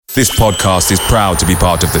This podcast is proud to be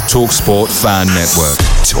part of the TalkSport Fan Network.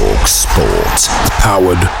 TalkSport.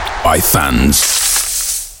 Powered by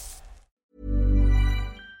fans.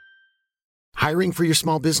 Hiring for your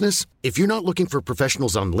small business? If you're not looking for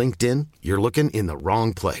professionals on LinkedIn, you're looking in the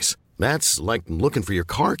wrong place. That's like looking for your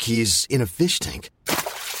car keys in a fish tank.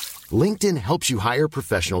 LinkedIn helps you hire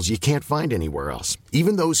professionals you can't find anywhere else,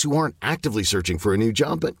 even those who aren't actively searching for a new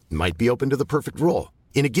job but might be open to the perfect role.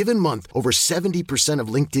 In a given month, over 70% of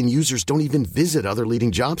LinkedIn users don't even visit other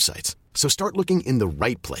leading job sites. So start looking in the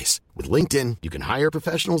right place. With LinkedIn, you can hire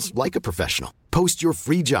professionals like a professional. Post your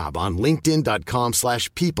free job on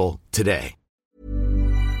linkedin.com/people today.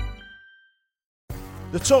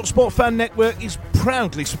 The TalkSport Fan Network is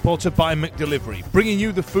proudly supported by McDelivery, bringing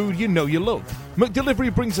you the food you know you love.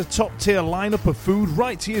 McDelivery brings a top-tier lineup of food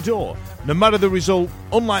right to your door. No matter the result,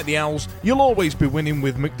 unlike the Owls, you'll always be winning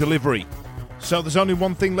with McDelivery. So there's only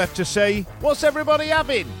one thing left to say, what's everybody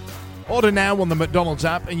having? Order now on the McDonald's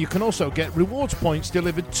app, and you can also get rewards points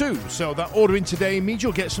delivered too, so that ordering today means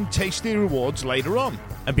you'll get some tasty rewards later on.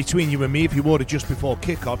 And between you and me, if you order just before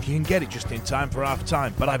kick-off, you can get it just in time for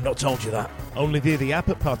half-time, but I've not told you that. Only via the app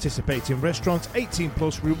at participating restaurants, 18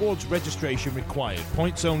 plus, rewards registration required.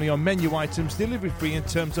 Points only on menu items, delivery free and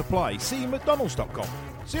terms apply. See mcdonalds.com.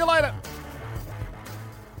 See you later.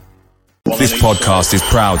 This podcast is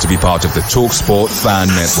proud to be part of the TalkSport Fan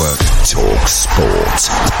Network. TalkSport.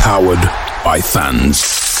 Powered by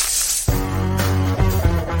fans.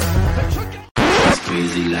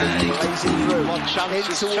 Crazy like one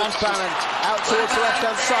chance in towards Barron, out towards the left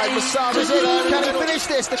hand side. Masama's in. Can he finish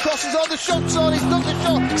this? The cross is on, the shot's on. He's done the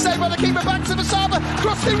shot. Saved by the keeper, back to Masama.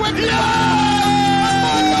 Crossing went.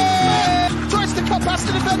 Tries to cut past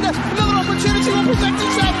the defender. Another opportunity will protect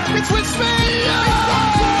himself. It's with speed.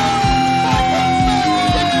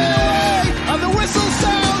 And the whistle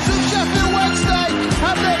sounds as Sheffield Wednesday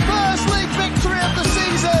have their first league victory of the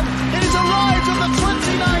season. It has arrived on the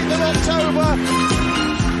 29th of October.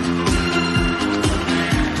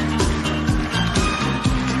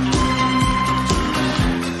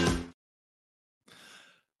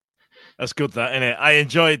 That's good, that, isn't it? I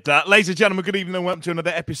enjoyed that. Ladies and gentlemen, good evening and welcome to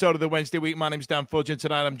another episode of the Wednesday Week. My name's Dan Fudge, and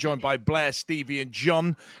tonight I'm joined by Blair, Stevie and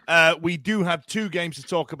John. We do have two games to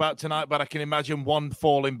talk about tonight, but I can imagine one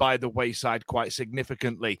falling by the wayside quite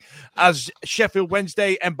significantly. As Sheffield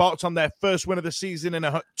Wednesday embarked on their first win of the season in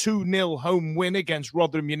a 2-0 home win against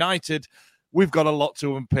Rotherham United, we've got a lot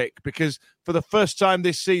to unpick because for the first time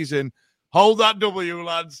this season, hold that W,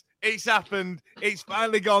 lads. It's happened. It's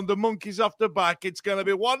finally gone. The monkey's off the back. It's going to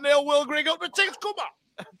be 1-0. Will Grigg up the tits. Come on.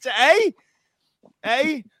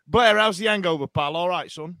 Hey? Blair, how's the hangover, pal? All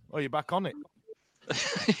right, son? Oh, you're back on it.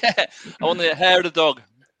 Yeah. I want the hair of the dog.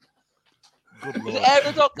 Good Lord. Hair of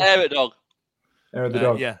the dog? Hair of the dog. Hair of the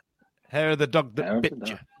dog. Yeah. Hair of the dog that bit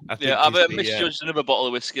you. Yeah, I've misjudged another bottle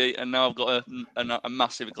of whiskey, and now I've got a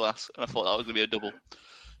massive glass, and I thought that was going to be a double.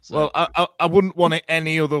 So. Well, I wouldn't want it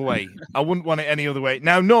any other way.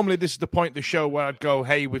 Now, normally this is the point of the show where I'd go,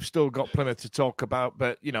 hey, we've still got Plymouth to talk about.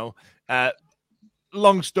 But,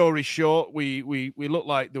 long story short, we looked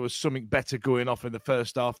like there was something better going off in the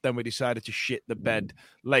first half. Then we decided to shit the bed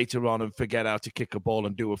later on and forget how to kick a ball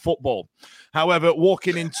and do a football. However,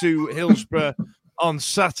 walking into Hillsborough on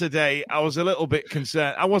Saturday, I was a little bit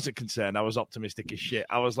concerned. I wasn't concerned. I was optimistic as shit.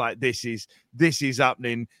 I was like, this is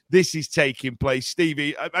happening. This is taking place.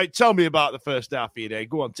 Stevie, tell me about the first half of your day.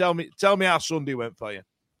 Go on. Tell me how Sunday went for you.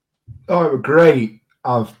 Oh, it was great.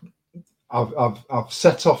 I've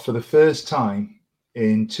set off for the first time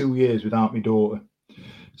in 2 years without my daughter.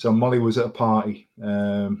 So Molly was at a party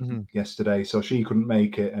yesterday, so she couldn't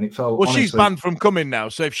make it, and it felt. Well, honestly, she's banned from coming now.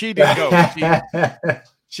 So if she didn't go,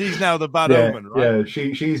 she's now the bad omen, right?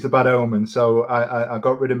 Yeah, she's the bad omen. So I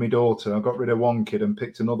got rid of my daughter. I got rid of one kid and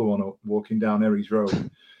picked another one up walking down Erries Road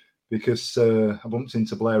because I bumped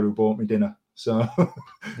into Blair who bought me dinner. So that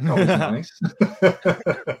was nice.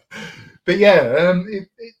 But yeah,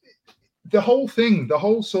 the whole thing, the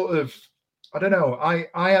whole sort of, I don't know,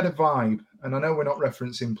 I had a vibe, and I know we're not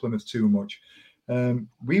referencing Plymouth too much.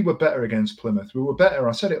 We were better against Plymouth. We were better.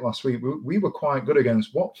 I said it last week. We were quite good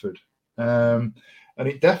against Watford. And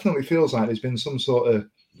it definitely feels like there's been some sort of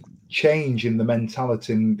change in the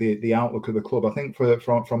mentality and the outlook of the club. I think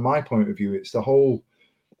from my point of view, it's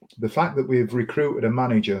the fact that we've recruited a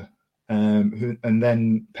manager who and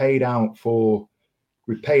then paid out for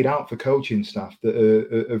coaching staff that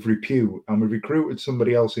are of repute, and we've recruited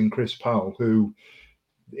somebody else in Chris Powell, who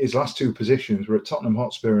his last two positions were at Tottenham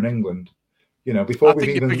Hotspur in England, You know, before I we've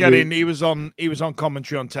think even you're forgetting he was on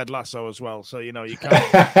commentary on Ted Lasso as well, so you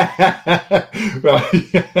can't.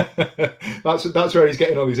 Right. That's where he's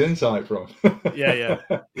getting all his insight from. Yeah.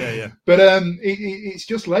 But it's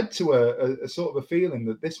just led to a sort of a feeling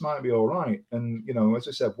that this might be all right. And as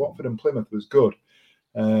I said, Watford and Plymouth was good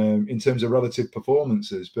in terms of relative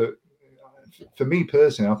performances. But for me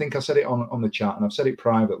personally, I think I said it on the chat, and I've said it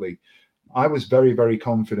privately. I was very, very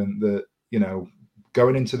confident that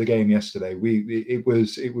going into the game yesterday, it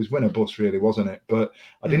was win or bust, really, wasn't it? But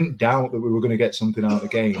I didn't doubt that we were going to get something out of the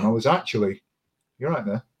game. I was actually, you're right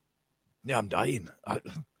there. Yeah, I'm dying.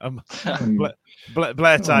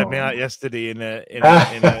 Blair tied me out yesterday in a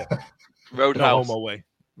Roadhouse. home away.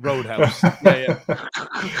 Roadhouse. Yeah.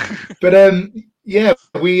 But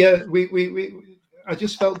we I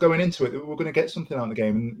just felt going into it that we were going to get something out of the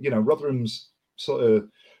game, and Rotherham's sort of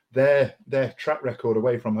their track record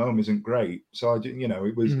away from home isn't great, so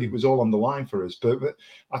it was all on the line for us. But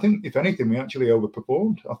I think if anything, we actually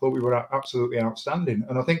overperformed. I thought we were absolutely outstanding,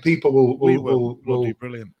 and I think people will be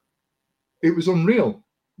brilliant. It was unreal.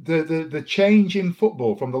 The change in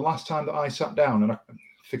football from the last time that I sat down, and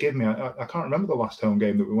forgive me, I can't remember the last home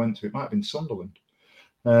game that we went to. It might have been Sunderland.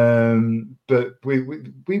 But we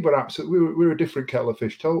were absolutely we were a different kettle of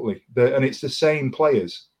fish totally. And it's the same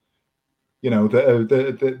players,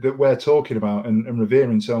 that we're talking about and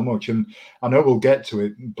revering so much. And I know we'll get to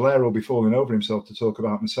it. Blair will be falling over himself to talk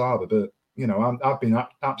about Masaba, but I've been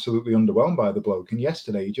absolutely underwhelmed by the bloke. And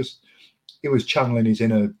yesterday he was channeling his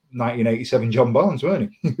inner 1987 John Barnes,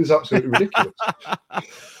 weren't he? It was absolutely ridiculous.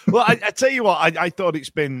 Well, I tell you what, I thought it's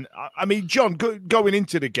been. I mean, John, going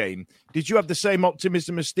into the game, did you have the same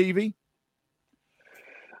optimism as Stevie?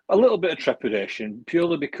 A little bit of trepidation,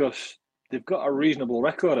 purely because they've got a reasonable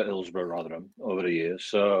record at Hillsborough, Rotherham, over the years.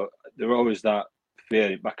 So there's always that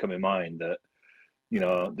fear back of my mind that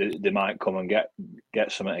they might come and get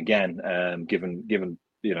something again, given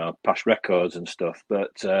past records and stuff.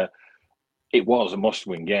 But it was a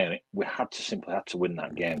must-win game. We simply had to win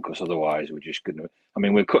that game, because otherwise we're just going to. I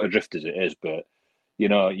mean, we're cut adrift as it is, but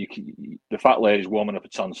the fat lady's warming up her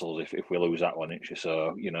tonsils if we lose that one, isn't she?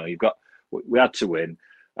 So we had to win.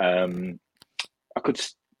 I could,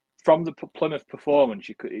 from the Plymouth performance,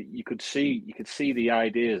 you could see the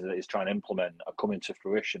ideas that he's trying to implement are coming to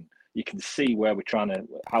fruition. You can see how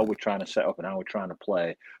we're trying to set up and how we're trying to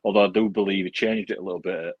play. Although I do believe he changed it a little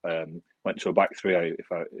bit. Went to a back three,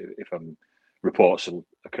 if I'm reports are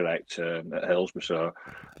correct, at Hillsborough. So,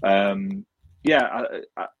 a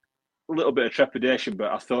little bit of trepidation,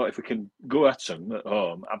 but I thought if we can go at them at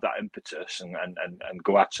home, have that impetus and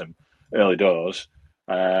go at them early doors,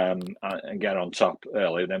 and get on top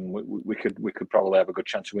early, then we could probably have a good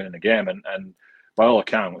chance of winning the game. And by all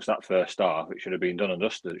accounts, that first half, it should have been done and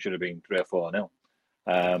dusted. It should have been 3 or 4-0.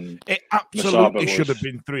 It absolutely should have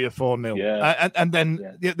been 3 or 4-0. Yeah. And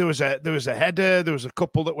then there was a header. There was a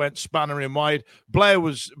couple that went spanner in wide. Blair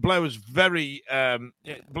was very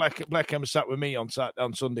Blair came and sat with me on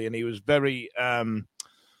Sunday, and he was very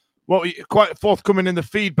quite forthcoming in the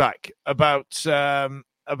feedback about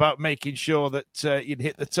making sure that you'd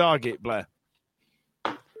hit the target, Blair.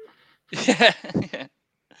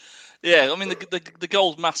 Yeah. I mean, the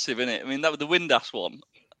goal's massive, isn't it? I mean, that was the Windass one.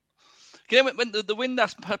 When the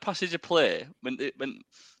Windass passage of play, when they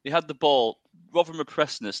had the ball, Rotherham were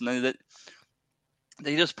pressing us, and then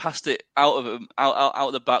they just passed it out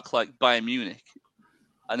of the back like Bayern Munich,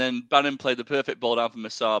 and then Bannon played the perfect ball down for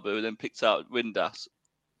Masaba, who then picked out Windass,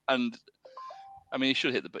 and I mean he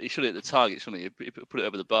should hit the target, shouldn't he? He put it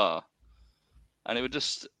over the bar, and it would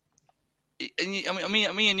just. And I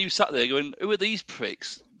mean, me and you sat there going, "Who are these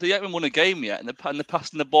pricks? They haven't won a game yet, and they're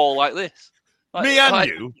passing the ball like this."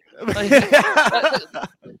 You.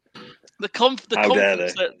 The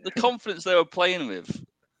confidence they were playing with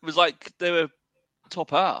was like they were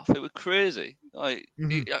top half. It was crazy. Like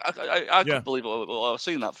I couldn't believe what I was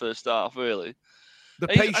seeing that first half. Really,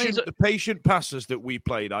 the patient passes that we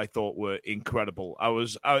played, I thought were incredible.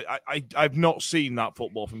 I've not seen that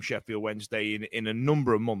football from Sheffield Wednesday in a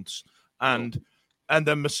number of months, and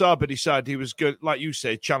then Masaba decided he was good, like you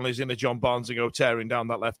said, channel his inner John Barnes and go tearing down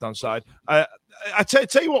that left-hand side. I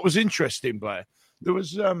tell you what was interesting, Blair. There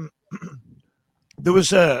was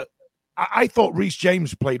I thought Reece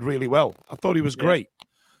James played really well. I thought he was great.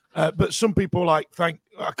 But some people I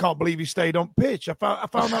can't believe he stayed on pitch. I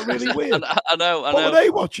found that really weird. I know. What were they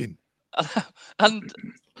watching? And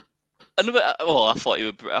I thought he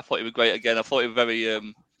was great again. I thought he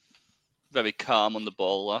was very calm on the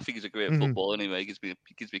ball. I think he's a great footballer anyway. He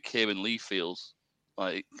gives me Kieran Lee feels.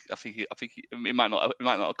 Like I think he might not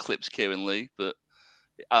eclipse Kieran Lee, but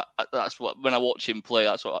that's what when I watch him play.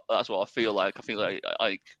 That's what I feel like. I feel like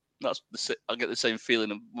I get the same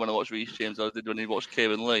feeling when I watch Reece James as I did when he watched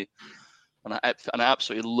Kieran Lee, and I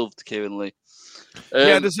absolutely loved Kieran Lee.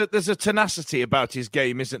 There's a tenacity about his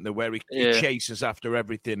game, isn't there, where he chases after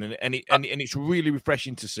everything, and it's really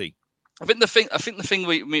refreshing to see. I think the thing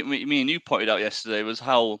me and you pointed out yesterday was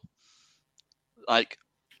how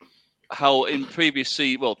in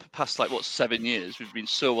past 7 years we've been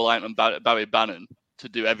so reliant on Barry Bannon to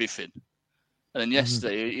do everything, and then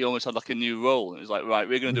yesterday he almost had like a new role. It was like, right,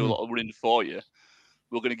 we're going to do a lot of running for you.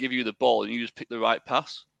 We're going to give you the ball, and you just pick the right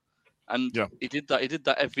pass. And he did that. He did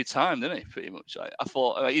that every time, didn't he? Pretty much. I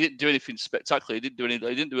thought he didn't do anything spectacular. He didn't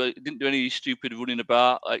do any stupid running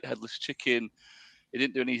about like headless chicken. He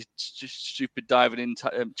didn't do any stupid diving in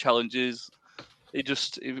challenges. It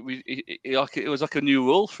was like a new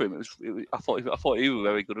role for him. I thought he was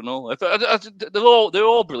very good and all. They're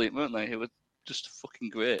all brilliant, weren't they? It was just fucking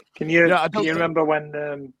great. Can you remember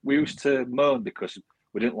when we used to moan because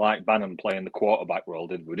we didn't like Bannon playing the quarterback role,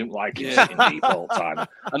 did we? We didn't like him sitting deep all the time.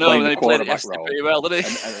 I know, and he played it pretty well, didn't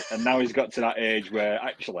he? And now he's got to that age where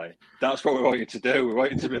actually that's what we want you to do. We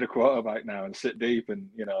want you to be the quarterback now and sit deep and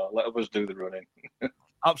let us do the running.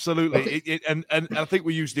 Absolutely, and I think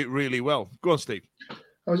we used it really well. Go on, Steve.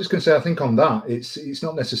 I was just going to say, I think on that, it's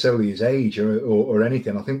not necessarily his age or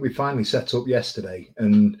anything. I think we finally set up yesterday,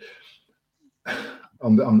 and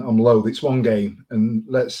I'm loath. It's one game, and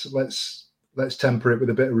let's temper it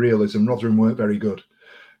with a bit of realism. Rotherham weren't very good.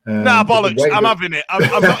 Nah, bollocks! I'm having it.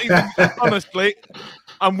 I'm not even honestly.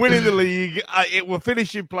 I'm winning the league. We're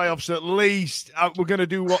finishing playoffs at least. We're going to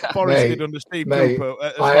do what Forest did under Steve Cooper.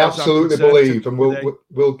 I absolutely believe, and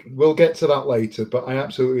we'll get to that later. But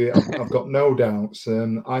I've got no doubts,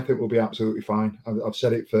 and I think we'll be absolutely fine. I've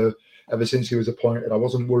said it ever since he was appointed. I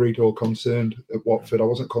wasn't worried or concerned at Watford. I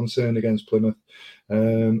wasn't concerned against Plymouth.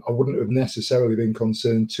 I wouldn't have necessarily been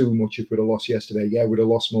concerned too much if we'd have lost yesterday. Yeah, we'd have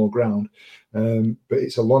lost more ground. But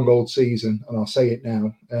it's a long old season, and I'll say it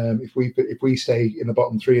now. If we stay in the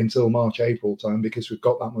bottom three until March, April time, because we've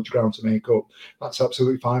got that much ground to make up, that's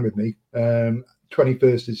absolutely fine with me.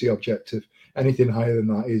 21st is the objective. Anything higher than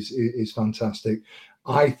that is fantastic.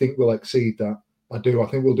 I think we'll exceed that. I do. I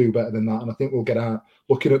think we'll do better than that, and I think we'll get out.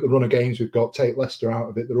 Looking at the run of games we've got, take Leicester out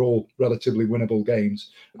of it. They're all relatively winnable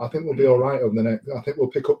games. I think we'll be all right over the next. I think we'll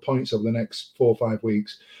pick up points over the next 4 or 5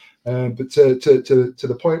 weeks. But to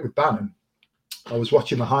the point with Bannon, I was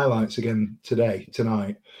watching the highlights again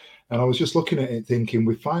tonight, and I was just looking at it thinking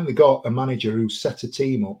we've finally got a manager who's set a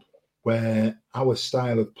team up where our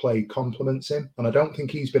style of play complements him, and I don't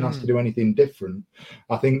think he's been asked to do anything different.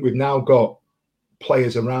 I think we've now got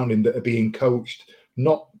players around him that are being coached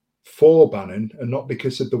not for Bannon and not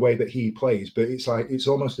because of the way that he plays, but it's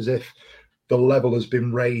almost as if the level has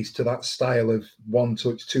been raised to that style of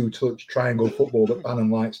 1-touch, 2-touch triangle football that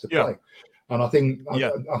Bannon likes to play. And I think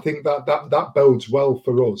that bodes well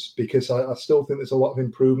for us, because I still think there's a lot of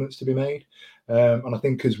improvements to be made. And I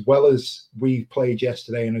think as well as we played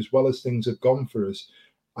yesterday and as well as things have gone for us,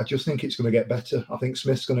 I just think it's going to get better. I think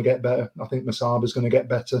Smith's going to get better. I think Masaba's going to get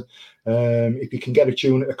better. If you can get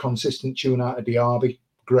a consistent tune out of Diaby,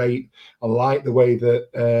 great. I like the way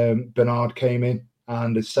that Bernard came in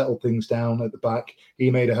and has settled things down at the back. He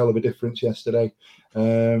made a hell of a difference yesterday.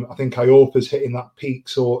 I think Iorfa's hitting that peak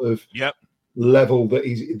sort of level that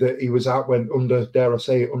he was at when under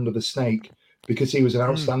the snake, because he was an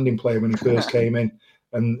outstanding player when he first came in.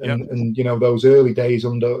 And those early days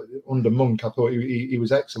under Monk, I thought he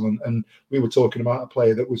was excellent. And we were talking about a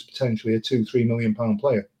player that was potentially a £2-3 million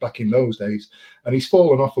player back in those days. And he's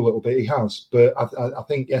fallen off a little bit. He has, but I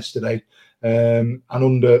think yesterday and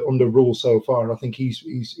under Rule so far, I think he's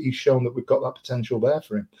shown that we've got that potential there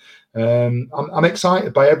for him. I'm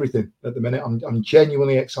excited by everything at the minute. I'm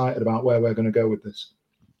genuinely excited about where we're going to go with this.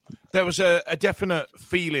 There was a definite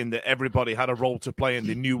feeling that everybody had a role to play and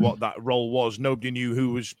they knew what that role was. Nobody knew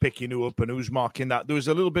who was picking who up and who's marking that. There was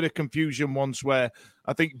a little bit of confusion once where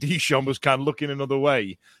I think Deschamps was kind of looking another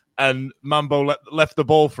way and Mambo left the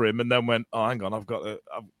ball for him and then went, oh, hang on,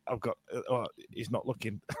 he's not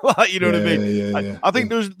looking. You know what I mean? I think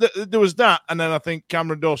there was that. And then I think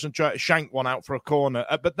Cameron Dawson tried to shank one out for a corner.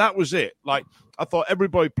 But that was it. Like, I thought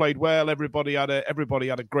everybody played well. Everybody had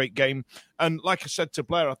a great game. And like I said to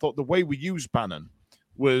Blair, I thought the way we used Bannon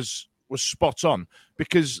was spot on,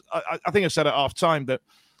 because I think I said at half time that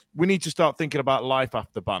we need to start thinking about life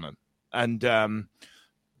after Bannon. And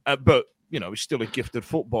but he's still a gifted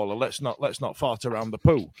footballer. Let's not fart around the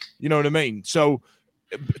poo. You know what I mean? So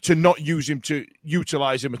to not use him, to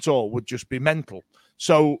utilize him at all, would just be mental.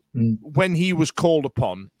 So when he was called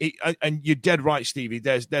upon, and you're dead right, Stevie.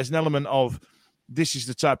 There's an element of this is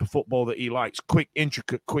the type of football that he likes. Quick,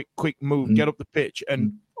 intricate, quick move, get up the pitch.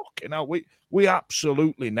 And fucking hell, we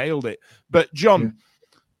absolutely nailed it. But, John,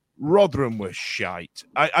 Rotherham was shite.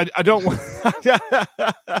 I don't want...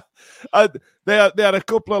 they had a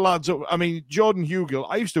couple of lads up. I mean, Jordan Hugill,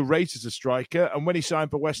 I used to rate as a striker, and when he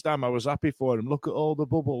signed for West Ham, I was happy for him. Look at all the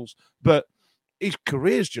bubbles. But his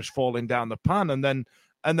career's just falling down the pan. And then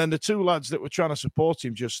the two lads that were trying to support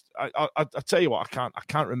him I tell you what, I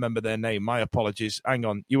can't remember their name. My apologies. Hang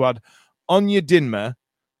on. You had Onyia Dinma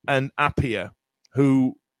and Appiah,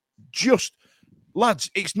 who just...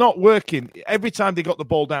 Lads, it's not working. Every time they got the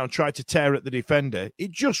ball down, tried to tear at the defender,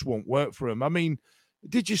 it just won't work for him. I mean,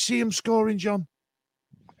 did you see him scoring, John?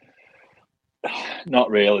 Not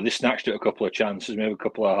really. They snatched at a couple of chances, maybe a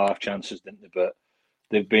couple of half chances, didn't they? But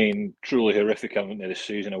they've been truly horrific, haven't they, this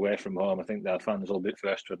season away from home? I think their fans will be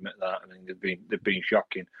first to admit that. I mean, they've been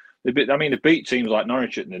shocking. They beat teams like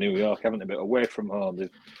Norwich at New York, haven't they? But away from home,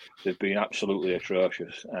 they've been absolutely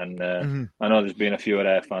atrocious. And I know there's been a few of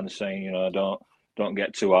their fans saying, don't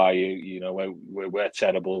get too high. We're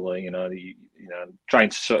terrible. Trying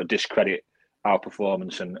to sort of discredit our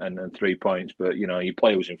performance and 3 points. But you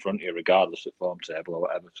play who's in front of you, regardless of form table or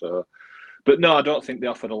whatever. So, but no, I don't think they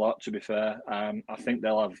offered a lot. To be fair, I think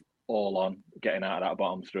they'll have all on getting out of that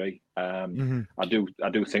bottom three. I do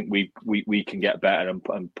think we can get better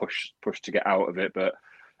and push to get out of it. But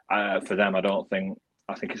for them,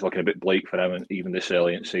 I think it's looking a bit bleak for them, and even this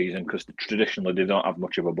early in the season, because traditionally they don't have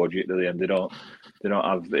much of a budget. Do they? And they don't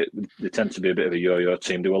have. They tend to be a bit of a yo-yo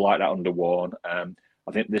team. They were like that under Warne.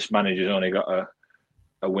 I think this manager's only got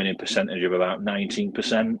a winning percentage of about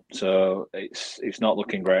 19%. So it's not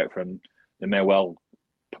looking great for them. They may well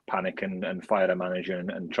panic and fire a manager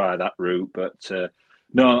and try that route. But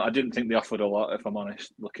no, I didn't think they offered a lot, if I'm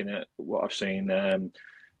honest. Looking at what I've seen,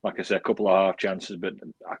 like I said, a couple of half chances, but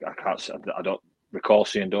I don't recall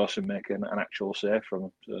seeing Dawson make an actual save from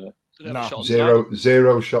him. So.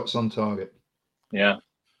 Zero shots on target. Yeah.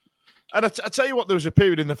 And I tell you what, there was a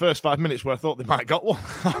period in the first 5 minutes where I thought they might have got one.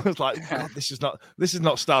 I was like, God, this is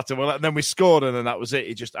not starting well. And then we scored, and then that was it.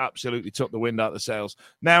 He just absolutely took the wind out of the sails.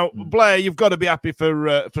 Now, Blair, you've got to be happy for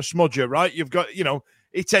Smudger, right? You've got, he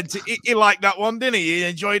liked that one, didn't he? He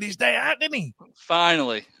enjoyed his day out, didn't he?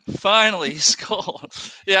 Finally, he scored.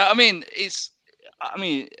 Yeah,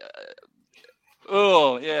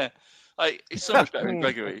 oh yeah. It's so much better than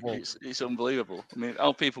Gregory. It's unbelievable. I mean,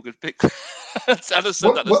 how people could pick. I just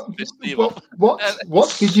said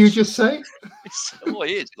what did you just say? He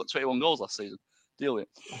is. He got 21 goals last season. Deal with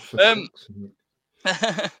it. And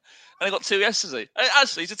I got 2 yesterday.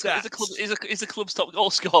 Actually, he's a club's top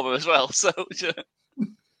goal scorer as well. So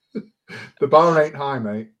the bar ain't high,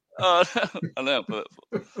 mate. Oh, I know, but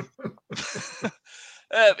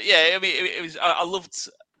yeah. I mean, it was. I loved.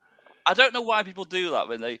 I don't know why people do that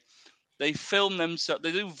when they film themselves.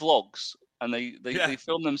 They do vlogs and they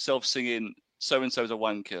film themselves singing "So and so's a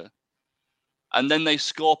wanker," and then they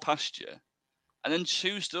score past you, and then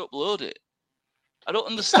choose to upload it. I don't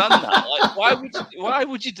understand that. Like, why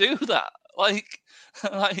would you do that? Like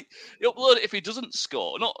you upload it if he doesn't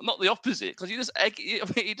score, not the opposite, because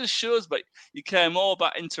he just shows, but you care more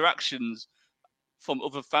about interactions from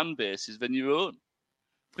other fan bases than your own.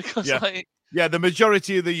 Because the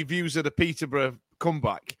majority of the views of the Peterborough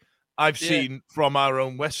comeback I've seen from our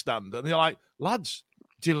own West Stand, and they're like, lads,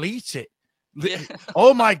 delete it. Yeah.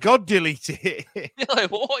 Oh my God, delete it. You're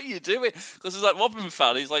like, what are you doing? Because it's like Rotherham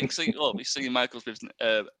fan, he's like he's singing Michael Smith's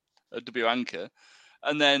W Anchor,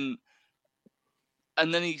 and then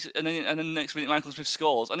next minute Michael Smith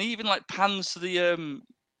scores, and he even like pans to the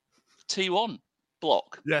T1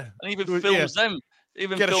 block. Yeah. And even films them.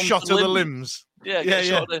 Even get a shot of the limbs. Yeah, get a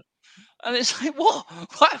shot of the... And it's like, what?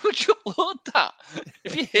 Why would you upload that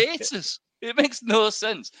if you hate us? It makes no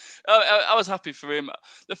sense. I was happy for him.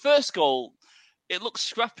 The first goal, it looks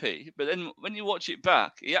scrappy, but then when you watch it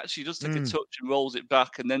back, he actually does take a touch and rolls it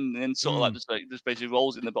back, and then sort of just basically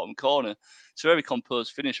rolls it in the bottom corner. It's a very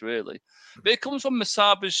composed finish, really. But it comes from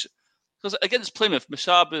Masaba's, because against Plymouth,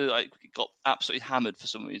 Masaba got absolutely hammered for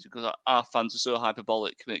some reason, because our fans are so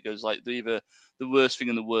hyperbolic. And it goes like they're either the worst thing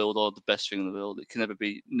in the world or the best thing in the world. It can never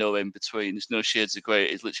be no in between. There's no shades of grey.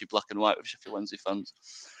 It's literally black and white with Sheffield Wednesday fans.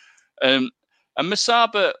 And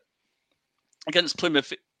Masaba against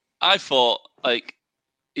Plymouth, I thought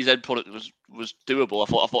his end product was doable.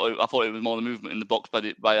 I thought it was more the movement in the box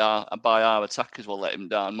by our attackers will let him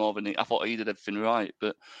down more than I thought he did everything right.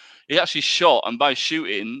 But he actually shot, and by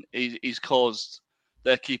shooting, he's caused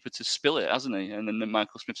their keeper to spill it, hasn't he? And then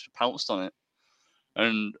Michael Smith's pounced on it.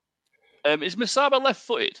 And is Masaba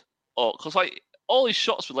left-footed? Or because all his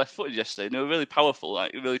shots were left-footed yesterday, and they were really powerful,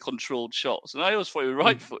 like really controlled shots. And I always thought he was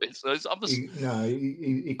right-footed. So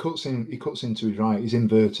he cuts in. He cuts into his right. He's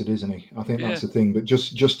inverted, isn't he? I think that's the thing. But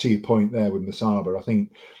just to your point there with Musaba, I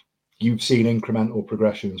think you've seen incremental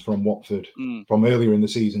progressions from Watford, from earlier in the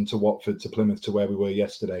season to Watford to Plymouth to where we were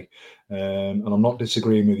yesterday. And I'm not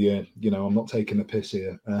disagreeing with you. I'm not taking the piss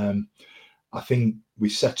here. I think we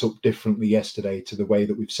set up differently yesterday to the way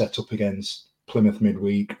that we've set up against Plymouth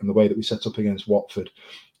midweek and the way that we set up against Watford.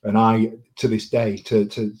 And I, to this day, to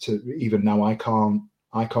even now, I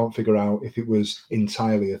can't figure out if it was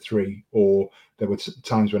entirely a 3 or there were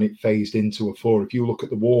times when it phased into a 4. If you look at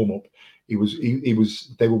the warm up, they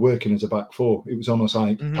were working as a back 4. It was almost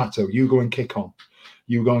like, Pato, you go and kick on,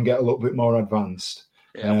 you go and get a little bit more advanced.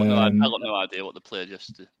 Yeah, I got no idea what the player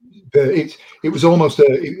just did. But it was almost a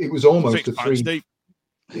 3. It was almost a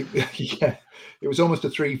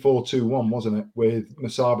 3-4-2-1, wasn't it? With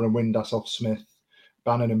Musaba and Windass off Smith,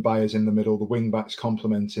 Bannon and Byers in the middle, the wing backs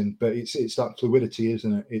complementing. But it's that fluidity,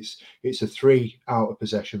 isn't it? It's a 3 out of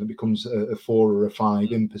possession that becomes a 4 or a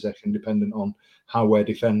 5 in possession, dependent on how we're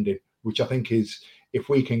defending. Which I think is, if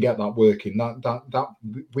we can get that working, that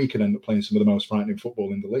we can end up playing some of the most frightening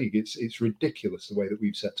football in the league. It's ridiculous the way that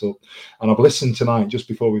we've set up. And I've listened tonight just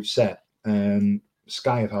before we've set.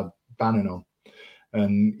 Sky have had Bannon on.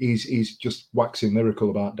 And he's just waxing lyrical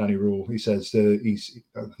about Danny Rule. He says I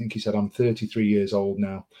think he said, I'm 33 years old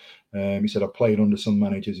now. He said, I've played under some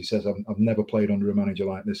managers. He says, I've never played under a manager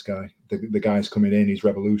like this guy. The guy's coming in, he's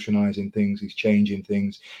revolutionising things, he's changing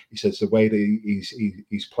things. He says the way that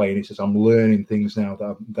he's playing, he says, I'm learning things now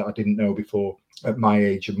that I didn't know before at my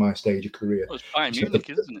age and my stage of career. Well, it's fine music,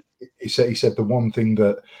 isn't it? He said the one thing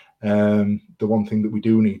that we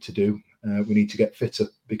do need to do, we need to get fitter,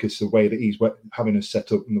 because the way that he's having us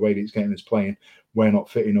set up and the way that he's getting us playing, we're not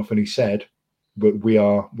fit enough. And he said, but we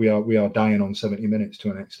are dying on 70 minutes to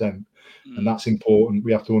an extent, and that's important.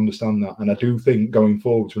 We have to understand that. And I do think going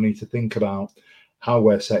forward, we need to think about how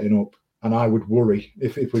we're setting up. And I would worry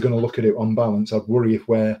if we're going to look at it on balance. I'd worry if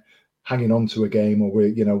we're hanging on to a game, or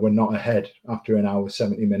we're not ahead after an hour,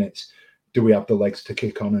 70 minutes. Do we have the legs to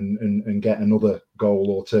kick on and get another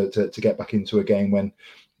goal, or to get back into a game when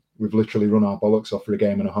we've literally run our bollocks off for a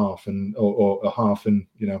game and a half, or a half and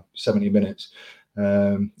 70 minutes?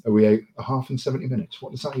 Are we a half and 70 minutes?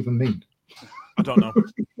 What does that even mean? I don't know.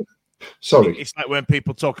 Sorry, it's like when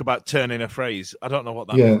people talk about turning a phrase. I don't know what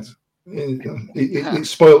that means. It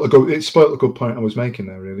spoiled a good point I was making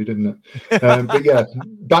there, really, didn't it? But yeah,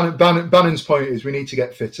 Bannon's point is we need to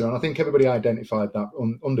get fitter, and I think everybody identified that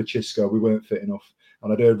under Xisco we weren't fit enough.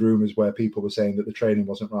 And I'd heard rumours where people were saying that the training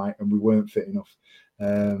wasn't right and we weren't fit enough.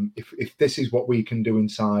 If this is what we can do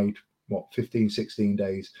inside 15, 16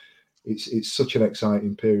 days, it's such an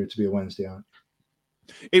exciting period to be a Wednesday night.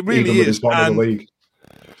 It really is. Of the league.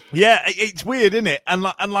 Yeah, it's weird, isn't it? And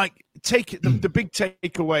take the big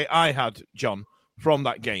takeaway I had, John, from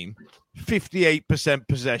that game: 58%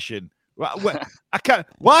 possession. I can't.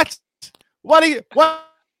 What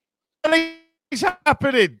is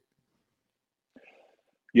happening?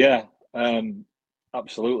 Yeah,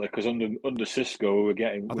 absolutely. Because under Xisco, we were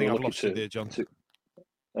getting. I think I've lost you there, John.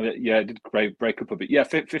 Yeah, it did break up a bit. Yeah,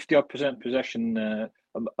 50-odd% possession, a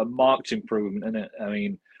marked improvement in it. I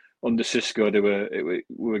mean, under Xisco, we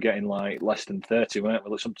were getting like less than 30, weren't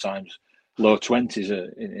we? Sometimes low 20s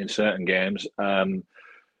in certain games.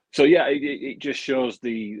 So yeah, it just shows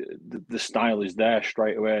the style is there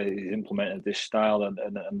straight away. He's implemented this style and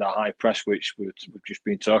the high press, which we've just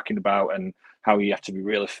been talking about, and how you have to be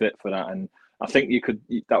really fit for that. And I think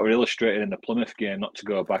that were illustrated in the Plymouth game. Not to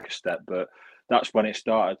go back a step, but that's when it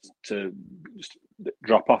started to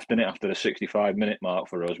drop off, didn't it? After the 65-minute mark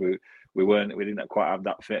for us, we didn't quite have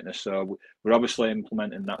that fitness. So we're obviously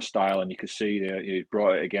implementing that style, and you can see you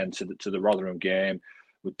brought it again to the Rotherham game.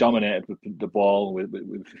 We dominated with the ball with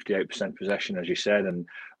 58% possession, as you said, and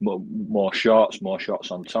more shots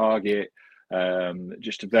on target.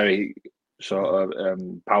 Just a very sort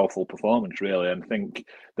of powerful performance, really. And I think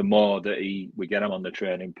the more that we get him on the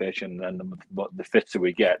training pitch, and the fitter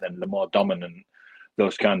we get, then the more dominant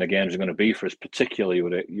those kind of games are going to be for us. Particularly,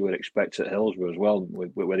 you would expect at Hillsborough as well,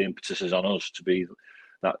 where the impetus is on us to be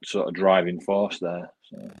that sort of driving force there.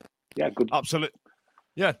 So, yeah, good. Absolutely.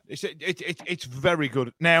 Yeah, it's very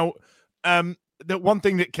good. Now, the one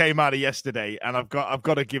thing that came out of yesterday, and I've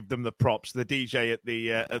got to give them the props. The DJ at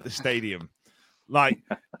the stadium, like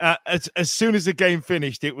as soon as the game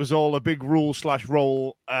finished, it was all a big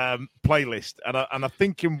rule/roll playlist, and I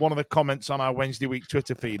think in one of the comments on our Wednesday week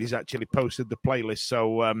Twitter feed, he's actually posted the playlist.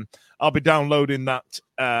 So I'll be downloading that.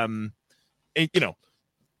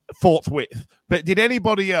 forthwith. But did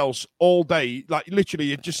anybody else all day, like literally,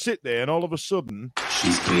 you'd just sit there and all of a sudden,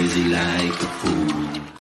 she's crazy like a fool.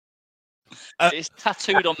 It's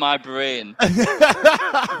tattooed on my brain.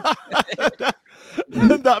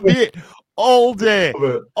 That'd be it. All day.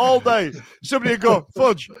 Somebody would go,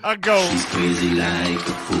 Fudge, I'd go. She's crazy like a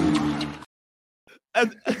fool.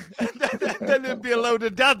 And then there'd be a load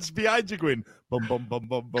of dads behind you going, bum, bum, bum,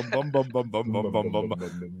 bum, bum, bum, bum, bum, bum, bum, bum,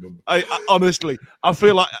 bum. I honestly, I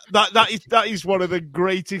feel like that is one of the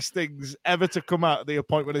greatest things ever to come out of the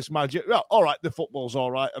appointment of this manager. Well, all right, the football's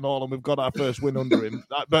all right and all, and we've got our first win under him.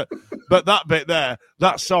 But that bit there,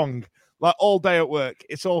 that song, like all day at work,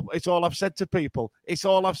 it's all I've said to people. It's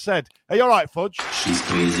all I've said. Are you all right, Fudge? She's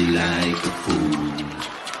crazy like a fool.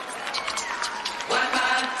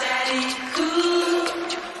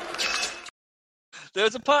 There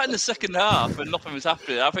was a part in the second half when nothing was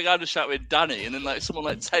happening. I think I just shouted Danny, and then like someone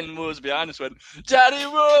like 10 words behind us went, Danny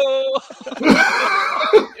Rowe!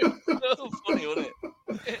 It was so funny, wasn't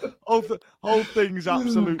it? Whole thing's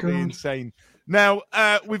absolutely insane. Now,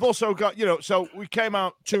 we've also got, so we came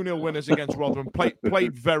out 2-0 winners against Rotherham,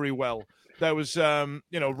 played very well. There was,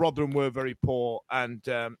 Rotherham were very poor, and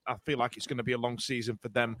I feel like it's going to be a long season for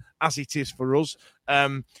them, as it is for us.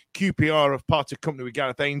 QPR have parted company with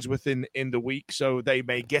Gareth Ainsworth in the week, so they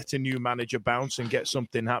may get a new manager bounce and get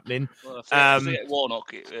something happening. Well, if they get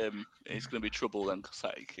Warnock, it's going to be trouble then, because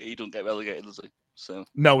he don't get relegated, does he? So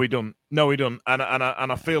No, we don't. And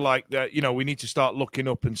I feel like that. We need to start looking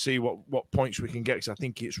up and see what points we can get, because I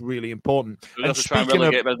think it's really important. We'll have to try and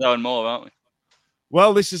relegate down more, aren't we?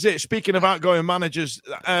 Well, this is it. Speaking of outgoing managers,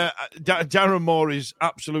 Darren Moore is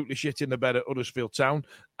absolutely shit in the bed at Huddersfield Town.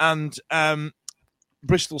 And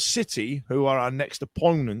Bristol City, who are our next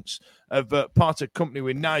opponents, have parted company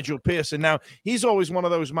with Nigel Pearson. Now, he's always one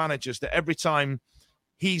of those managers that every time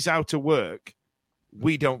he's out of work,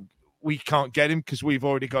 we can't get him because we've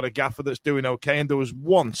already got a gaffer that's doing okay. And there was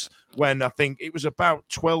once when I think it was about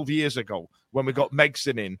 12 years ago when we got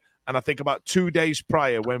Megson in. And I think about 2 days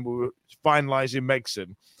prior, when we were finalising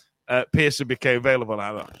Megson, Pearson became available.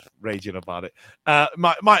 I was raging about it.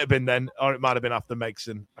 Might have been then, or it might have been after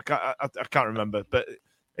Megson. I can't remember, but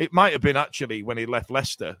it might have been actually when he left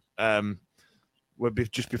Leicester,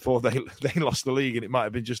 just before they lost the league, and it might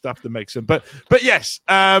have been just after Megson. But yes,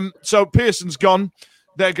 so Pearson's gone.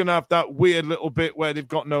 They're going to have that weird little bit where they've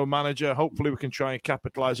got no manager. Hopefully we can try and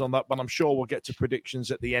capitalise on that, but I'm sure we'll get to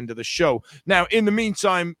predictions at the end of the show. Now, in the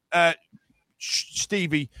meantime,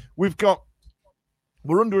 Stevie, we're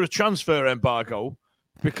under a transfer embargo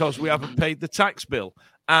because we haven't paid the tax bill.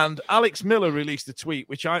 And Alex Miller released a tweet,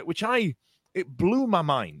 it blew my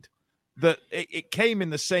mind that it came in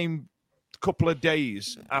the same couple of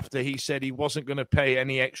days after he said he wasn't going to pay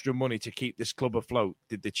any extra money to keep this club afloat,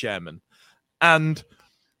 did the chairman. And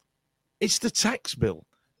it's the tax bill.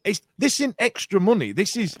 This isn't extra money.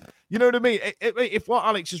 This is, you know what I mean? If what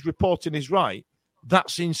Alex is reporting is right,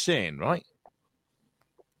 that's insane, right?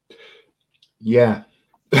 Yeah.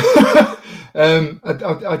 I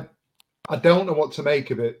don't know what to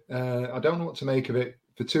make of it. I don't know what to make of it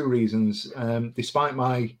for two reasons. Despite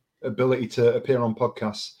my ability to appear on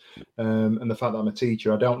podcasts and the fact that I'm a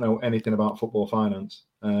teacher, I don't know anything about football finance,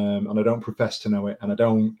 and I don't profess to know it, and I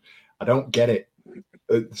don't get it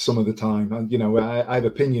some of the time. I have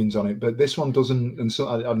opinions on it, but this one doesn't, and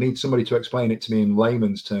so I need somebody to explain it to me in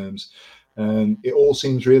layman's terms. It all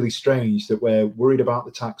seems really strange that we're worried about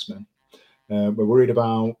the taxman. We're worried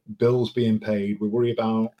about bills being paid. We're worried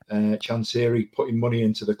about Chansiri putting money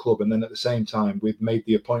into the club. And then at the same time, we've made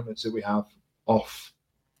the appointments that we have off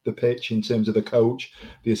the pitch in terms of the coach,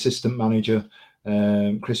 the assistant manager,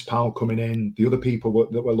 Chris Powell coming in, the other people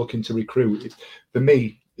that we're looking to recruit. For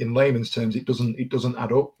me, in layman's terms, it doesn't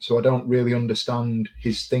add up. So I don't really understand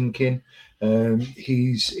his thinking.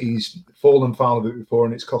 He's fallen foul of it before,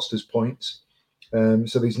 and it's cost us points.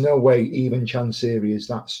 So there's no way even Chansiri is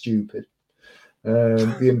that stupid.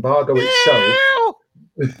 The embargo itself.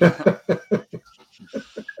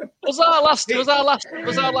 Was our last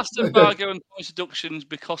embargo and points deductions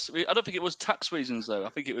because I don't think it was tax reasons though. I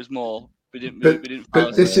think it was more we didn't.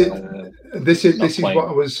 But this is what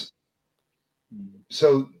I was.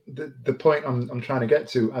 So the point I'm trying to get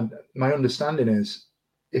to, and my understanding is,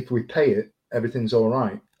 if we pay it, everything's all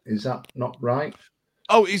right. Is that not right?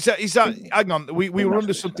 Oh, is that? Hang on, we were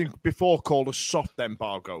under something before called a soft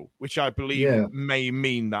embargo, which I believe may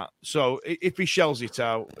mean that. So if he shells it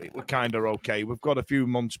out, we're kind of okay. We've got a few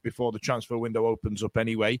months before the transfer window opens up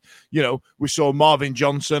anyway. We saw Marvin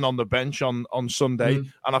Johnson on the bench on Sunday,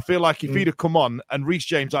 and I feel like if he'd have come on, and Reece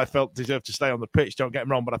James, I felt deserved to stay on the pitch. Don't get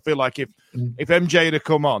me wrong, but I feel like if MJ had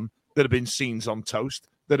come on, there'd have been scenes on toast.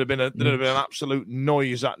 there'd have been an absolute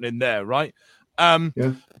noise happening there, right? But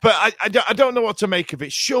I don't know what to make of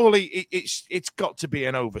it. Surely it's got to be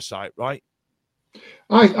an oversight, right?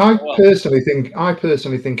 I personally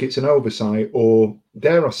think it's an oversight, or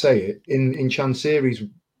dare I say it, in Chansiri's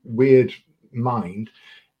weird mind,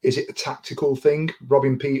 is it a tactical thing,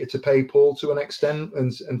 robbing Peter to pay Paul to an extent,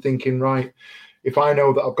 and thinking, right, if I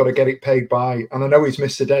know that I've got to get it paid by, and I know he's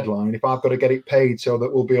missed the deadline, if I've got to get it paid so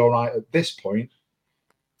that we'll be all right at this point,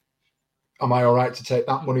 am I all right to take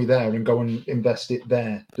that money there and go and invest it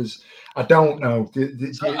there? Because I don't know. Do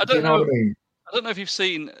you know what I mean? I don't know if you've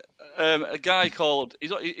seen a guy called,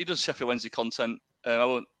 he does Sheffield Wednesday content.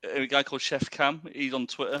 A guy called Chef Cam. He's on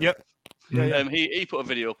Twitter. Yep. He put a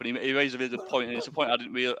video up and he raised a really good point, and it's a point I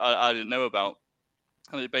didn't know about.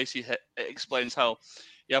 And it basically explains how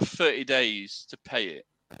you have 30 days to pay it,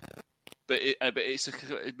 but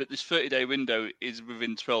this 30-day window is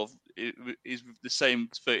within 12. Is the same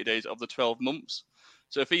 30 days of the 12 months.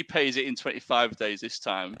 So if he pays it in 25 days this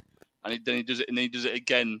time, and then he does it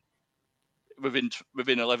again within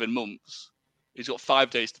 11 months, he's got 5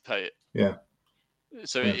 days to pay it. Yeah.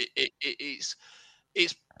 So it's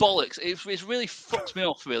bollocks. It's really fucked me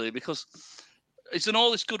off, really, because it's done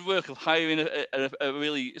all this good work of hiring a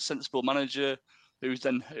really sensible manager who's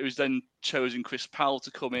then chosen Chris Powell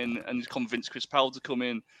to come in, and he's convinced Chris Powell to come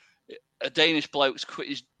in. A Danish bloke's quit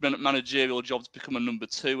his managerial job to become a number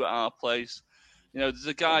 2 at our place. You know, there's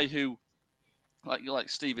a guy who, like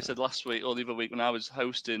Stevie said last week or the other week when I was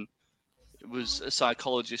hosting, was a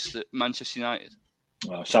psychologist at Manchester United.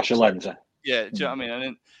 Oh, Sasha Lenzer. Yeah, do you know what I mean? And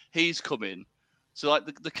then he's come in. So like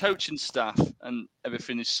the coaching staff and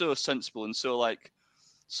everything is so sensible and so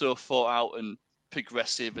thought out and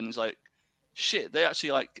progressive, and it's like, shit, they're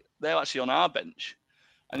actually on our bench.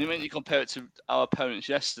 And when you compare it to our opponents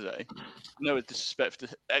yesterday, no disrespect to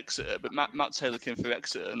Exeter, but Matt Taylor came through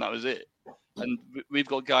Exeter and that was it. And we've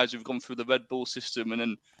got guys who've gone through the Red Bull system, and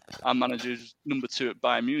then our manager's number 2 at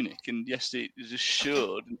Bayern Munich. And yesterday it just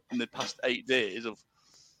showed in the past 8 days of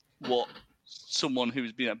what someone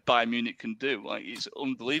who's been at Bayern Munich can do. Like, it's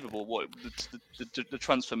unbelievable what the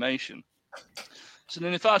transformation. So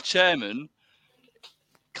then if our chairman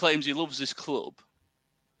claims he loves this club,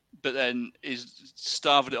 but then is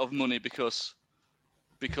starving it of money because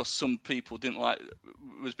some people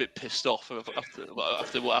was a bit pissed off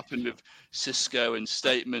after what happened with Cisco and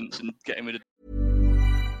statements and getting rid of.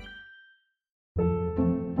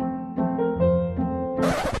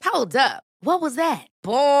 Hold up. What was that?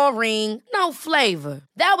 Boring. No flavor.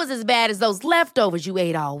 That was as bad as those leftovers you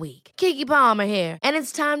ate all week. Keke Palmer here, and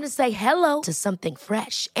it's time to say hello to something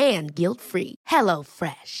fresh and guilt-free. Hello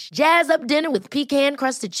Fresh. Jazz up dinner with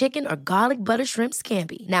pecan-crusted chicken or garlic butter shrimp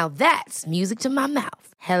scampi. Now that's music to my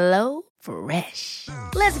mouth. Hello Fresh.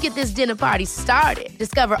 Let's get this dinner party started.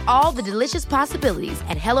 Discover all the delicious possibilities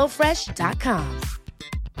at hellofresh.com.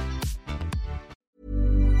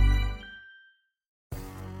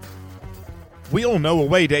 We all know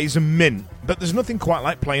away days are mint, but there's nothing quite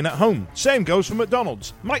like playing at home. Same goes for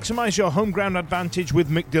McDonald's. Maximise your home ground advantage with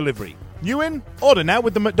McDelivery. You in? Order now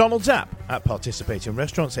with the McDonald's app. At participating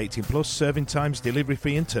restaurants, 18 plus, serving times, delivery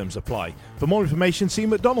fee and terms apply. For more information, see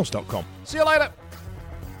mcdonalds.com. See you later.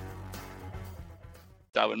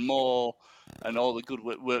 Darren Moore and all the good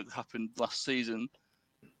work that happened last season.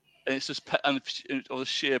 And it's just the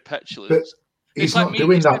sheer petulance. He's not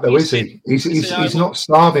doing that, though, is he? He's not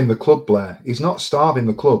starving the club, Blair. He's not starving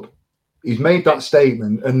the club. He's made that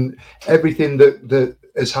statement, and everything that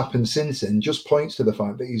has happened since then just points to the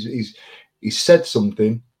fact that he's said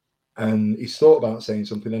something, and he's thought about saying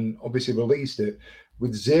something, and obviously released it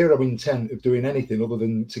with zero intent of doing anything other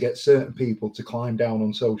than to get certain people to climb down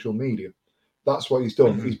on social media. That's what he's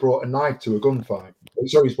done. Mm-hmm. He's brought a knife to a gunfight.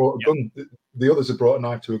 Sorry, he's brought a gun. The others have brought a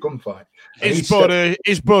knife to a gunfight. He's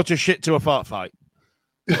brought a shit to a fart fight.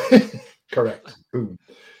 Correct. Boom.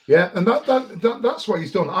 Yeah, and that's what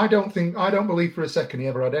he's done. I don't believe for a second he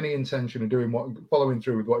ever had any intention of following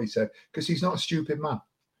through with what he said, because he's not a stupid man.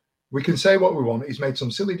 We can say what we want. He's made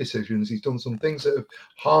some silly decisions. He's done some things that have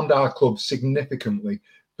harmed our club significantly.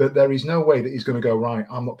 But there is no way that he's going to go, right,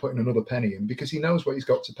 I'm not putting another penny in, because he knows what he's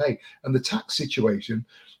got to pay. And the tax situation,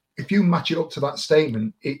 if you match it up to that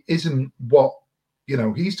statement, it isn't what,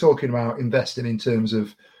 he's talking about investing in terms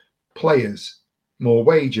of players, more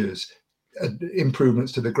wages,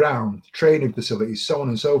 improvements to the ground, training facilities, so on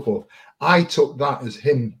and so forth. I took that as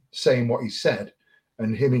him saying what he said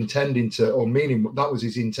and him intending to, or meaning that was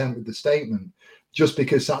his intent with the statement, just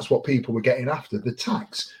because that's what people were getting after. The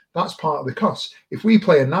tax, that's part of the cost. If we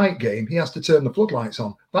play a night game, he has to turn the floodlights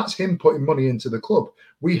on. That's him putting money into the club.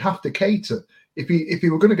 We have to cater. if he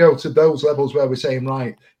were going to go to those levels where we're saying,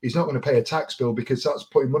 right, he's not going to pay a tax bill because that's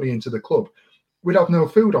putting money into the club, we'd have no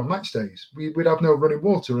food on match days. We'd have no running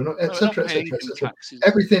water, and etc.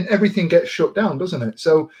 Everything gets shut down, doesn't it?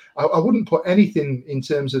 So I wouldn't put anything in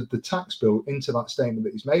terms of the tax bill into that statement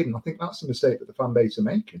that he's made, and I think that's the mistake that the fan base are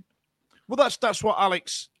making. Well, that's what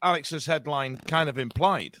Alex's headline kind of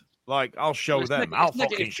implied. Like, I'll show them. I'll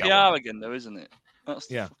fucking show them. Again, though, isn't it? That's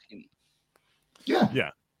fucking...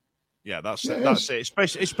 Yeah, that's it.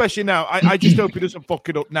 Especially now. I just hope he doesn't fuck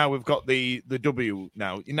it up. Now we've got the W.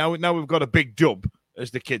 Now we've got a big dub, as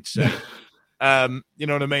the kids say. You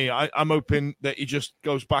know what I mean? I'm hoping that he just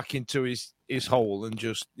goes back into his hole and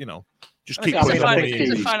just keep putting money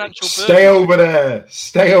in. Stay over there.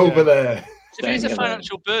 If it's a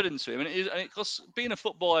financial burden to him, and because being a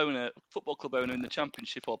football club owner in the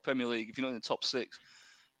Championship or Premier League, if you're not in the top 6.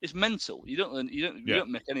 It's mental. You don't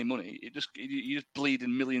make any money. You just bleed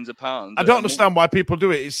in millions of pounds. I don't understand why people do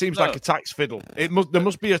it. It seems like a tax fiddle. There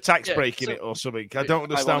must be a tax break in it or something. I don't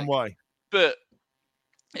understand why. But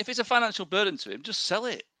if it's a financial burden to him, just sell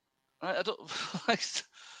it. I don't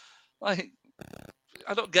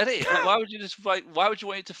I don't get it. Why would you why would you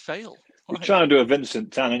want it to fail? We're trying to do a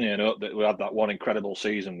Vincent Tan in here and hope that we have that one incredible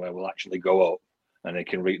season where we'll actually go up and they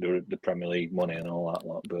can reap the Premier League money and all that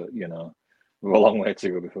lot. But we're a long way to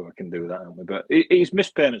go before we can do that, haven't we? But he's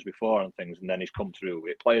missed payments before and things, and then he's come through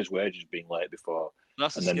with players' wages being late before,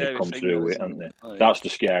 and then they've come through with it, haven't they? Oh, yeah. That's the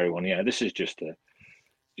scary one. Yeah, this is just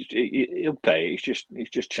he'll pay. It's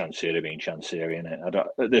just Chansiri being Chansiri, isn't it?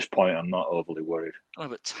 At this point, I'm not overly worried. Oh,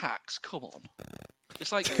 but tax, come on.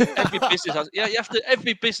 It's like every business has. Yeah,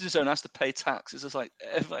 every business owner has to pay tax. It's just like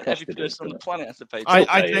every person on the planet has to pay tax.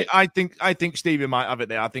 I think Stevie might have it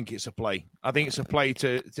there. I think it's a play. I think it's a play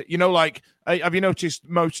to like. Have you noticed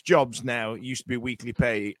most jobs now used to be weekly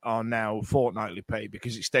pay are now fortnightly pay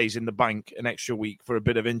because it stays in the bank an extra week for a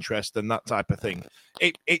bit of interest and that type of thing.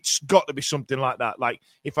 It's got to be something like that. Like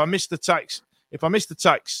if I miss the tax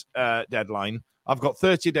deadline, I've got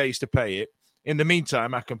 30 days to pay it. In the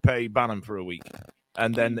meantime, I can pay Bannon for a week.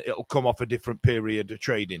 And then it'll come off a different period of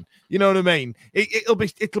trading. You know what I mean? It'll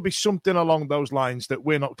be something along those lines that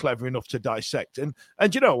we're not clever enough to dissect. And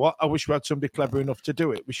you know what? I wish we had somebody clever enough to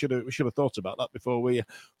do it. We should have thought about that before we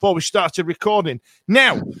started recording.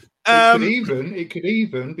 Now, it could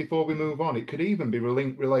even before we move on, it could even be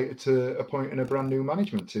related to appointing a brand new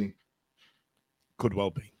management team. Could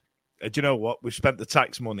well be. Do you know what? We've spent the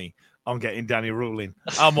tax money on getting Danny Ruling.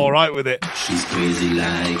 I'm all right with it. She's crazy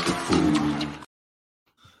like a fool.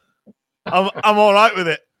 I'm all right with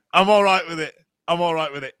it. I'm all right with it.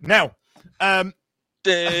 Now,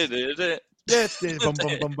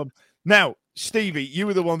 now, Stevie, you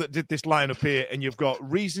were the one that did this lineup here, and you've got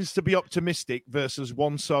reasons to be optimistic versus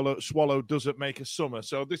one swallow doesn't make a summer.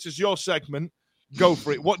 So this is your segment. Go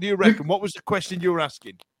for it. What do you reckon? What was the question you were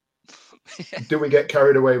asking? Do we get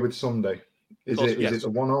carried away with Sunday? Is it a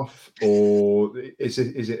one-off, or is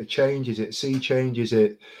it a change? Is it a sea change?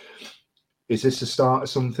 Is this the start of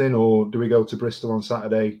something, or do we go to Bristol on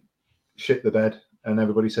Saturday, shit the bed, and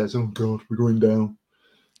everybody says, "Oh God, we're going down"?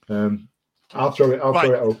 I'll throw it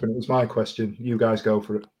open. It was my question. You guys go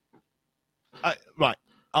for it.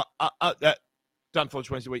 Dan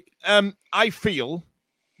Fudge Wednesday week. I feel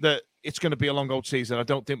that it's going to be a long old season. I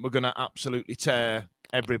don't think we're going to absolutely tear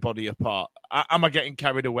everybody apart. Am I getting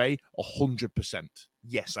carried away? 100%.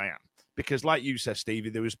 Yes, I am. Because like you said, Stevie,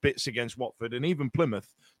 there was bits against Watford and even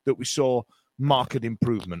Plymouth that we saw marked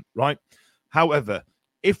improvement, right? However,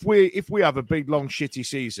 if we have a big, long, shitty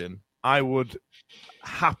season, I would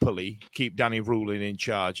happily keep Danny Ruling in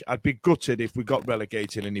charge. I'd be gutted if we got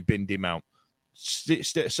relegated and he binned him out.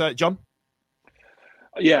 John?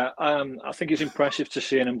 Yeah, I think it's impressive to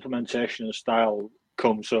see an implementation of style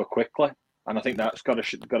come so quickly. And I think that's got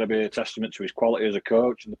to be a testament to his quality as a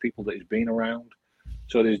coach and the people that he's been around.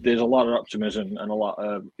 So there's a lot of optimism and a lot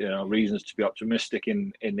of reasons to be optimistic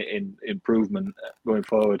in improvement going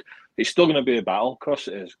forward. It's still going to be a battle, of course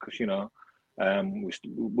it is, because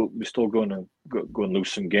we're still going to go and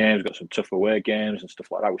lose some games. We've got some tough away games and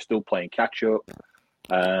stuff like that. We're still playing catch up,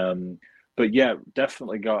 but yeah,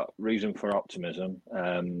 definitely got reason for optimism.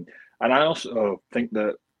 And I also think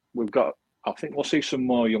that I think we'll see some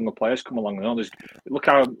more younger players come along. Look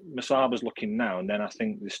how Masaba's looking now, and then I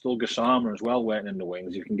think there's still Gassama as well waiting in the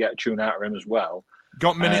wings. You can get a tune out of him as well.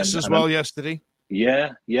 Got minutes as well yesterday.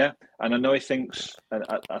 Yeah. And I know he thinks, and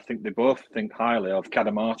I think they both think highly of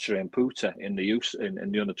Kadamata and Puta in the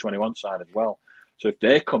under-21 side as well. So if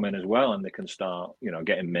they come in as well and they can start,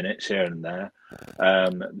 getting minutes here and there,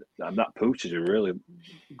 and that Puta is a really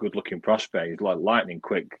good-looking prospect. He's like lightning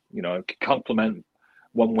quick, complement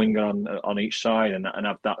one winger on each side and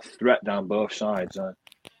have that threat down both sides. And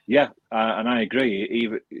I agree.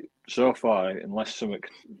 Even so far, unless something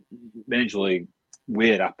majorly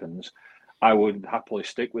weird happens, I would happily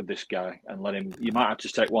stick with this guy and let him. You might have to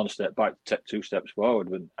take one step back, take 2 steps forward,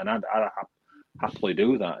 and I'd happily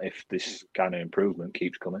do that if this kind of improvement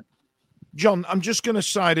keeps coming. John, I'm just going to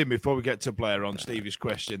side in before we get to Blair on Stevie's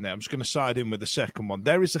question there. I'm just going to side in with the second one.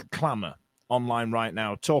 There is a clamour online right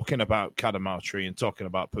now talking about Cadamarteri and talking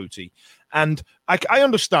about Pooty. And I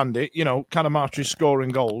understand it. Cadamarteri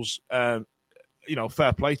scoring goals,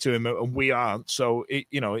 fair play to him, and we aren't. So,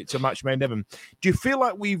 it's a match made in heaven. Do you feel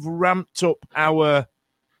like we've ramped up our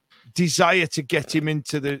desire to get him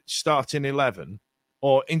into the starting 11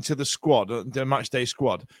 or into the squad, the matchday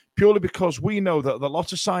squad, purely because we know that the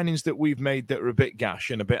lot of signings that we've made that are a bit gash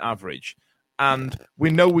and a bit average, and we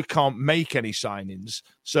know we can't make any signings.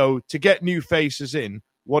 So to get new faces in,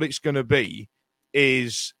 what it's going to be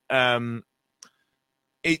is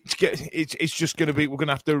it's just going to be, we're going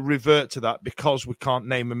to have to revert to that because we can't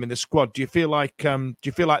name them in the squad. Do you feel like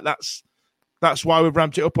that's why we've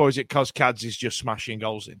ramped it up, or is it because Cads is just smashing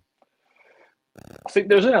goals in? I think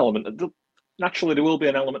there's an element. Naturally, there will be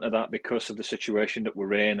an element of that because of the situation that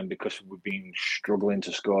we're in, and because we've been struggling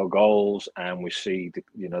to score goals, and we see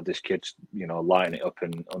this kid's lighting it up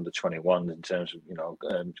in under 21s in terms of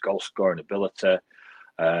goal scoring ability.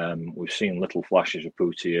 We've seen little flashes of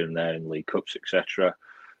Pooty here and there in League Cups, etc.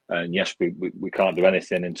 And yes, we can't do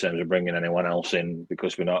anything in terms of bringing anyone else in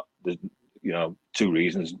because we're not. There's 2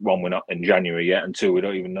 reasons: one, we're not in January yet, and 2, we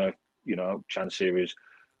don't even know if Chansiri is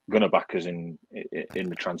going to back us in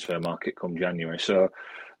the transfer market come January. So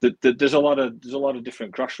there's a lot of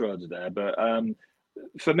different crossroads there. But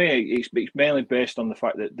for me, it's mainly based on the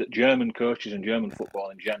fact that German coaches and German football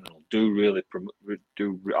in general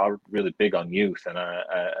are really big on youth,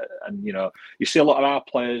 and you see a lot of our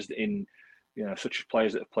players such as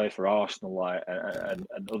players that have played for Arsenal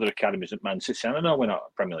and other academies at Man City. And I know we're not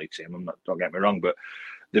a Premier League team. Don't get me wrong, but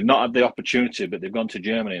they've not had the opportunity, but they've gone to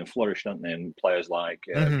Germany and flourished, haven't they? And players like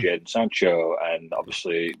Jadon Sancho and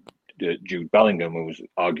obviously Jude Bellingham, who's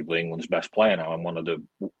arguably England's best player now and one of the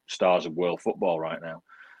stars of world football right now.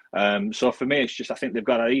 So for me, it's just I think they've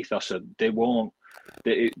got an ethos that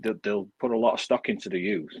they'll put a lot of stock into the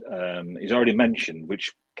youth. He's already mentioned,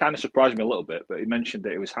 which kind of surprised me a little bit, but he mentioned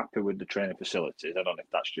that he was happy with the training facilities. I don't know if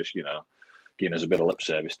that's just giving us a bit of lip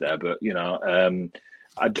service there, but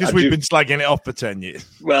because we've been slagging it off for 10 years.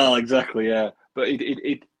 Well, exactly, yeah. But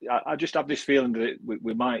I just have this feeling that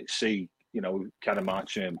we might see,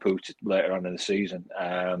 Cadamarteri and Pooty later on in the season.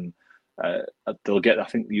 I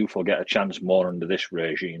think the youth will get a chance more under this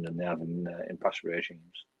regime than they have in past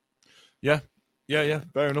regimes. Yeah,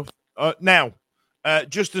 fair enough. Now,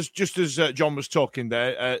 just as John was talking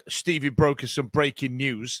there, Stevie broke us some breaking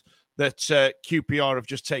news that QPR have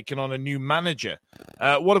just taken on a new manager.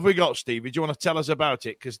 What have we got, Stevie? Do you want to tell us about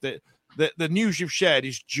it? Because the news you've shared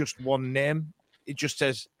is just one name. It just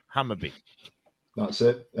says Hammarby. That's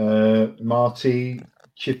it. Marti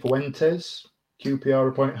Cifuentes, QPR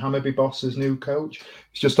appoint Hammarby boss as new coach.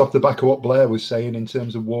 It's just off the back of what Blair was saying in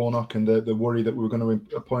terms of Warnock and the worry that we were going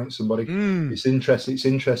to appoint somebody. It's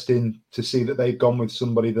interesting to see that they've gone with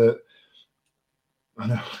somebody that, I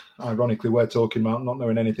know, ironically, we're talking about not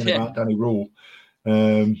knowing anything about Danny Rule.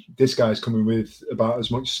 This guy's coming with about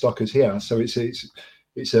as much stock as he has. So it's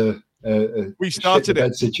a we started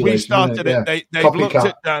it. Situation, we started it. Yeah. They've looked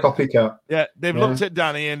at Danny. Copycat. Yeah, they've looked at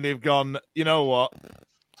Danny and they've gone, you know what?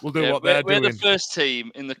 We'll do what they're doing. We're the first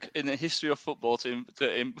team in the history of football to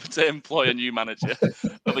employ a new manager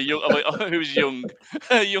who's young,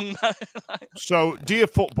 a young man. So, dear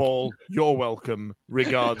football, you're welcome.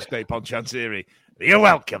 Regards, Dejphon Chansiri. You're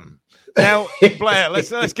welcome. Now, Blair,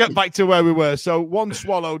 let's get back to where we were. So, one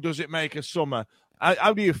swallow, does it make a summer?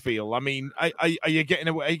 How do you feel? I mean, are you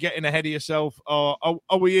getting ahead of yourself, or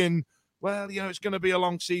are we in? Well, it's going to be a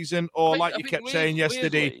long season, or like you kept saying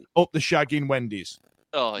yesterday, up the shag in Wendy's.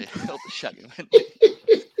 Oh yeah, up the shag in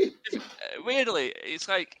Wendy's. Weirdly, it's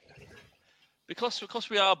like because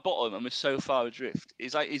we are bottom and we're so far adrift.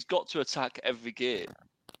 It's like he's got to attack every game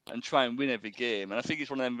and try and win every game. And I think it's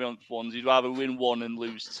one of them ones you'd rather win 1 and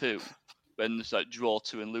lose 2 than just like draw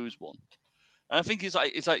 2 and lose 1. And I think it's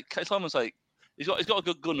almost like he's got a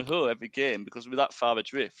good gun ho every game because we're that far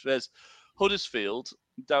adrift. Whereas Huddersfield,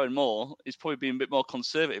 Darren Moore is probably being a bit more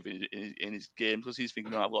conservative in his game because he's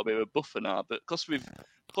thinking, I've got a bit of a buffer now. But because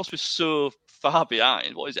we're so far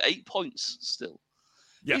behind, what is it, 8 points still?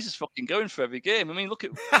 Yeah. He's just fucking going for every game. I mean, look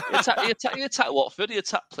at he attacked Watford, he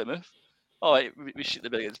attacked Plymouth. All right, we shit the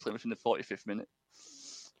bed against Plymouth in the 45th minute.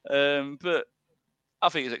 But I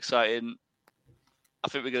think it's exciting. I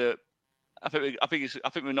think we're gonna. I think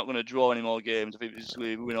we're not going to draw any more games. I think it's just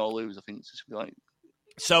going to win or lose. I think it's just going to be like.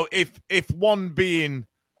 So if 1 being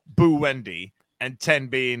Boo Wendy and 10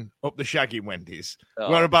 being up the Shaggy Wendy's,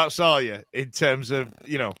 whereabouts are you in terms of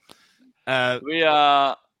we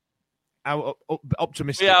are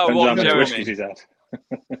optimistic. We are Ron Jeremy.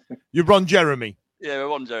 You're Ron Jeremy. Yeah, we're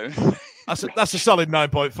Ron Jeremy. That's a solid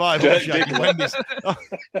 9.5. Shaggy Wendy's.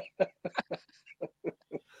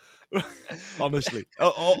 Honestly,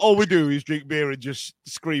 all we do is drink beer and just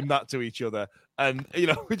scream that to each other, and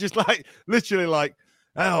we're just like literally like,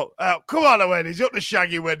 "Oh, come on, Wendy's, up the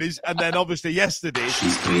Shaggy Wendy's," and then obviously yesterday,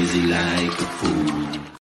 she's crazy like a fool.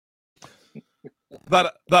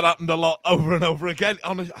 That happened a lot over and over again.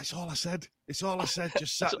 Honestly, that's all I said. It's all I said.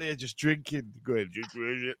 Just sat there, just drinking, going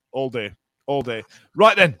all day.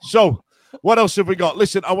 Right then. So, what else have we got?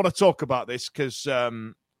 Listen, I want to talk about this because.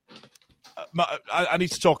 I need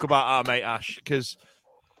to talk about our mate Ash because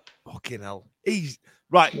fucking hell, he's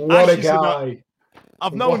right. What Ash a guy!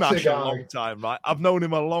 I've known Ash a long time, right? I've known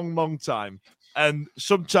him a long time, and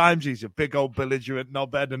sometimes he's a big old belligerent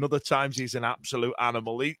knobhead, and other times he's an absolute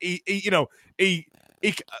animal. He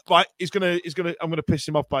right. He's gonna. I'm gonna piss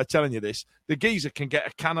him off by telling you this. The geezer can get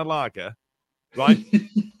a can of lager, right,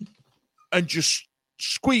 and just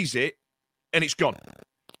squeeze it, and it's gone.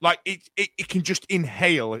 Like it can just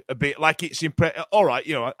inhale a bit, like it's all right.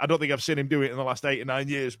 I don't think I've seen him do it in the last 8 or 9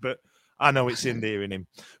 years, but I know it's in there in him.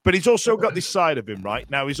 But he's also got this side of him, right?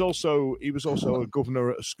 Now he was also a governor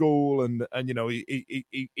at a school, and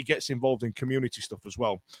he gets involved in community stuff as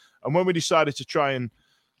well. And when we decided to try and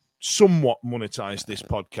somewhat monetize this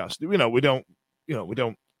podcast, we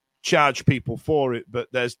don't charge people for it, but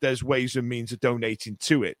there's ways and means of donating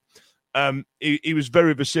to it. He was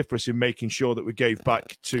very vociferous in making sure that we gave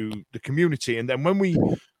back to the community. And then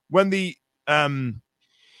when the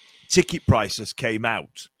ticket prices came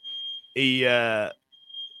out, he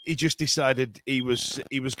just decided he was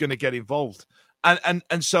going to get involved. And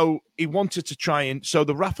so he wanted to try and so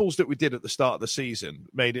the raffles that we did at the start of the season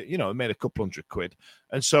made a couple £100.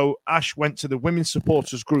 And so Ash went to the women's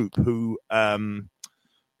supporters group who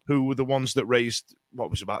were the ones that raised what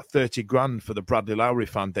was about 30 grand for the Bradley Lowry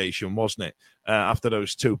Foundation, wasn't it? After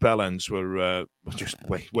those two bellends were just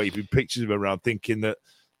waving pictures of him around, thinking that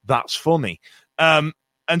that's funny. And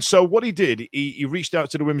so what he did, he reached out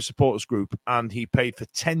to the women's supporters group and he paid for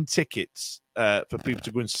 10 tickets for people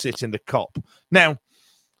to go and sit in the Kop. Now,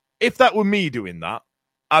 if that were me doing that,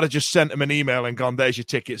 I'd have just sent him an email and gone, "There's your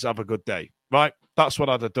tickets, have a good day." Right? That's what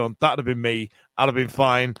I'd have done. That'd have been me. I'd have been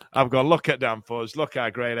fine. I've gone, "Look at Dan Fuzz, look how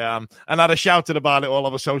great I am." And I'd have shouted about it all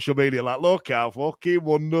over social media, like, "Look how fucking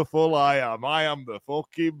wonderful I am. I am the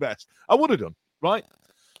fucking best." I would have done, right?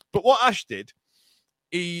 But what Ash did,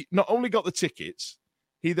 he not only got the tickets,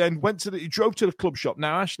 he then he drove to the club shop.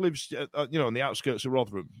 Now, Ash lives, on the outskirts of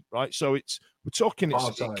Rotherham, right? So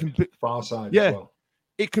far side yeah. as well.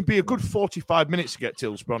 It can be a good 45 minutes to get to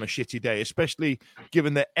Hillsborough on a shitty day, especially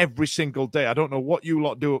given that every single day, I don't know what you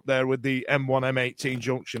lot do up there with the M1, M18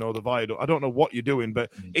 junction or the viaduct. I don't know what you're doing,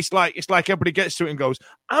 but it's like everybody gets to it and goes,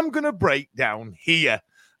 "I'm going to break down here."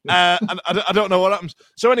 And I don't know what happens.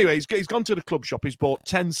 So anyway, he's gone to the club shop. He's bought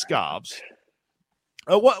 10 scarves.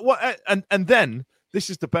 And then,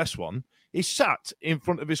 this is the best one, he sat in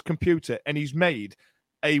front of his computer and he's made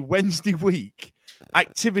a Wednesday week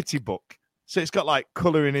activity book. So it's got like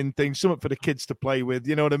colouring in things, something for the kids to play with,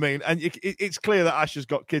 you know what I mean? And it's clear that Ash has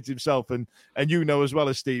got kids himself, and as well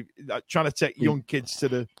as Steve, trying to take young kids to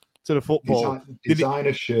the football.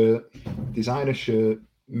 Designer shirt,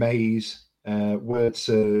 maze, word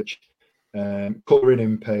search, colouring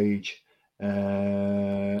in page.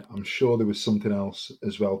 I'm sure there was something else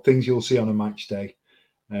as well. Things you'll see on a match day.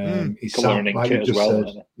 He's colouring in kit as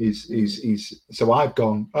well. He's so I've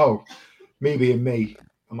gone. Oh, me being me.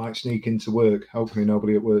 I might sneak into work. Hopefully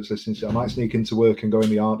nobody at work's listening to it. I might sneak into work and go in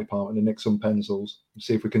the art department and nick some pencils and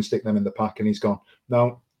see if we can stick them in the pack. And he's gone,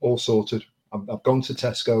 "No, all sorted. I've gone to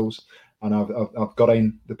Tesco's and I've got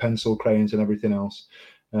in the pencil crayons and everything else."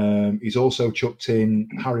 He's also chucked in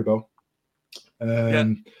Haribo.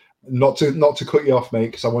 Not to cut you off,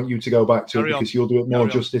 mate, because I want you to go back to it because you'll do it more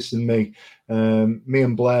justice than me. Me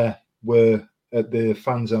and Blair were at the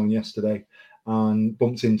fan zone yesterday and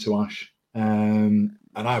bumped into Ash.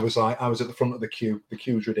 And I was at the front of the queue. The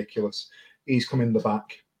queue's ridiculous. He's come in the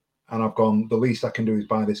back, and I've gone, the least I can do is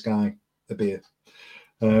buy this guy a beer.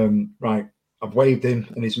 Right, I've waved him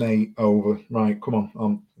and his mate over. Right, come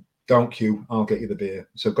on, don't queue, I'll get you the beer.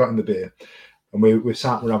 So I've got him the beer, and we're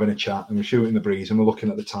having a chat, and we're shooting the breeze, and we're looking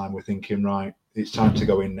at the time. We're thinking, right, it's time to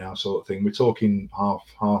go in now, sort of thing. We're talking half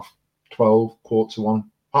 12, 12:45,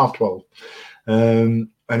 12:30.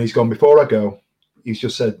 And he's gone, before I go, he's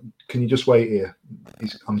just said, can you just wait here?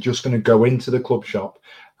 I'm just going to go into the club shop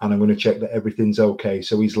and I'm going to check that everything's okay.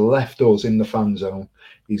 So he's left us in the fan zone.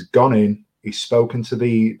 He's gone in. He's spoken to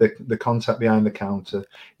the contact behind the counter.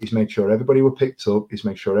 He's made sure everybody were picked up. He's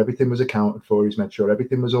made sure everything was accounted for. He's made sure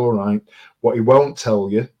everything was all right. What he won't tell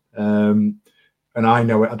you, and I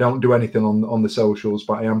know it, I don't do anything on the socials,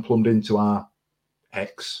 but I am plumbed into our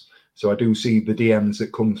X. So I do see the DMs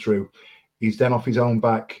that come through. He's then off his own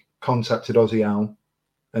back contacted Ozzy Al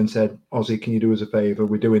and said, Ozzy, can you do us a favour?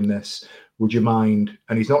 We're doing this. Would you mind?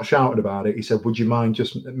 And he's not shouted about it. He said, would you mind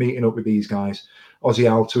just meeting up with these guys? Ozzy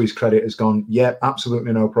Al, to his credit, has gone, yeah,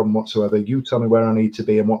 absolutely no problem whatsoever. You tell me where I need to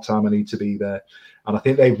be and what time I need to be there. And I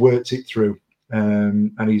think they've worked it through,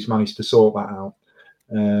 and he's managed to sort that out.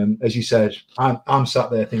 As you said, I'm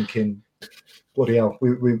sat there thinking, bloody hell,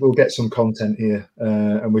 we'll get some content here,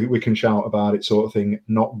 and we can shout about it, sort of thing.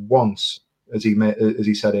 Not once as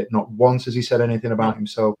he said it. Not once has he said anything about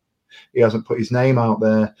himself. He hasn't put his name out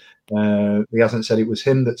there. He hasn't said it was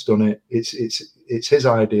him that's done it. It's his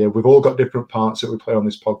idea. We've all got different parts that we play on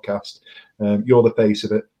this podcast. You're the face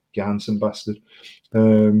of it, you handsome bastard.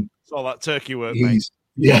 It's all that turkey work, mate.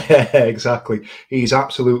 Yeah, exactly. He's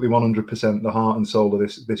absolutely 100% the heart and soul of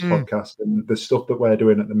this podcast, and the stuff that we're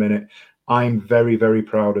doing at the minute. I'm very, very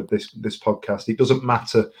proud of this podcast. It doesn't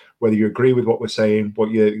matter whether you agree with what we're saying,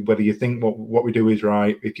 whether you think what we do is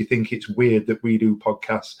right. If you think it's weird that we do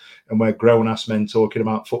podcasts and we're grown-ass men talking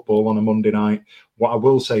about football on a Monday night, what I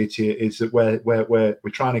will say to you is that we're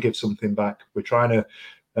trying to give something back. We're trying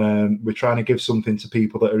to give something to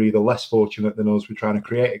people that are either less fortunate than us. We're trying to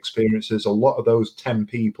create experiences. A lot of those 10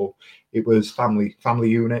 people, it was family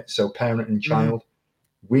unit, so parent and child.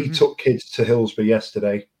 We took kids to Hillsborough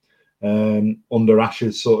yesterday, under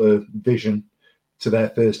Ash's sort of vision, to their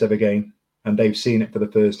first ever game, and they've seen it for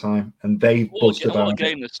the first time, and they've buzzed about it.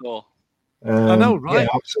 Game they saw. I know, right? Yeah,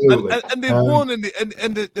 absolutely. And they won, and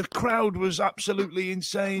the crowd was absolutely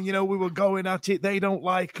insane. You know, we were going at it. They don't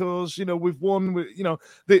like us. You know, we've won.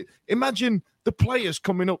 Imagine the players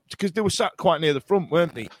coming up, because they were sat quite near the front,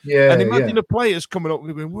 weren't they? Yeah. And imagine the players coming up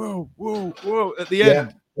and going, whoa, whoa, whoa, at the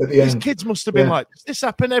end. These kids must have been like, does this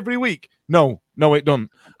happen every week? No, it doesn't.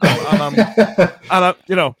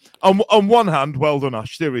 On one hand, well done,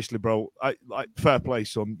 Ash. Seriously, bro. Fair play,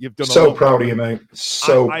 son. You've done so proud of you, mate.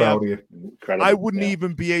 So proud of you. Incredible. I wouldn't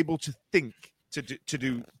even be able to think to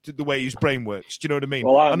do the way his brain works. Do you know what I mean?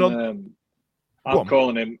 Well, I'm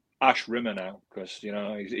calling him Ash Rimmer now, because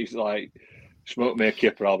he's like, smoke me a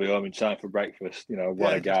kipper, I'll be home in time for breakfast.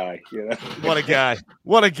 What a guy.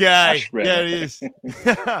 What a guy. Yeah, he is.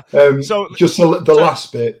 So just the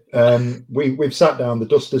last bit, we've sat down, the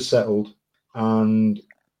dust has settled, and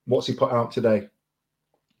what's he put out today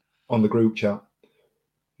on the group chat?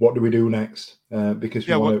 What do we do next? Because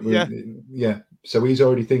so he's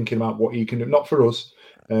already thinking about what he can do. Not for us.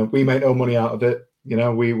 We make no money out of it.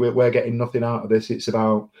 We're getting nothing out of this. It's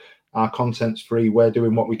about our content's free. We're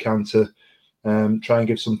doing what we can to try and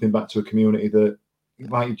give something back to a community that,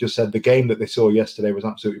 like you just said, the game that they saw yesterday was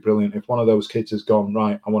absolutely brilliant. If one of those kids has gone,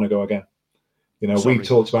 right, I want to go again. We've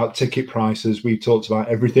talked about ticket prices. We've talked about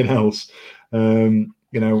everything else.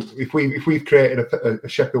 If we've created a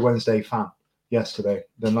Sheffield Wednesday fan yesterday,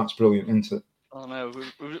 then that's brilliant, isn't it? Oh no,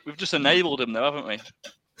 we've just enabled him though, haven't we?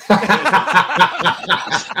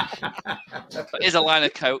 Here's a line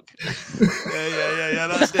of Coke. Yeah.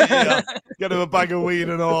 That's it. Get him a bag of weed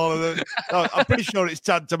and all of it. I'm pretty sure it's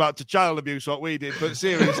tantamount to child abuse what we did. But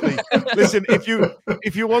seriously, listen, if you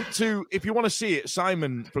want to see it,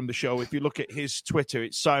 Simon from the show, if you look at his Twitter,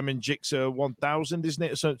 it's Simon Jixer 1000, isn't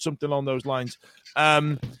it? Or something along those lines.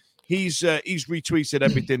 He's retweeted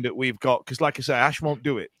everything that we've got, because, like I say, Ash won't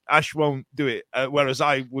do it. Whereas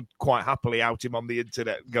I would quite happily out him on the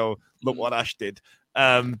internet and go, look what Ash did.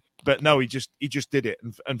 But no, he just did it,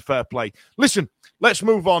 and fair play. Listen, let's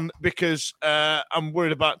move on, because I'm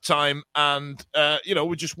worried about time, and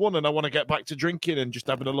we just won, and I want to get back to drinking and just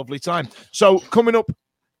having a lovely time. So coming up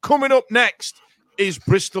next is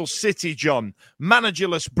Bristol City, John.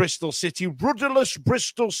 Managerless Bristol City, rudderless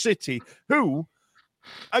Bristol City, who,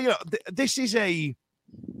 this is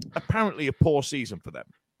apparently a poor season for them,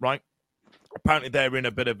 right? Apparently they're in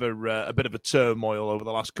a bit of a turmoil over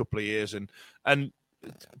the last couple of years, and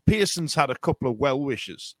Pearson's had a couple of well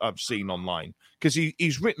wishers I've seen online, because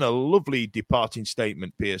he's written a lovely departing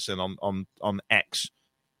statement, Pearson, on X.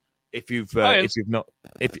 If you've not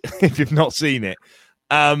seen it,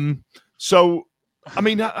 so I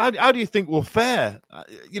mean, how do you think we'll fare?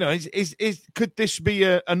 Could this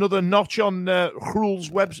be another notch on Krul's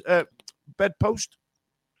bedpost?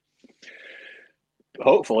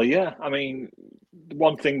 Hopefully, yeah. I mean,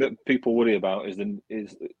 one thing that people worry about is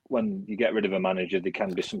when you get rid of a manager, there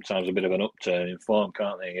can be sometimes a bit of an upturn in form,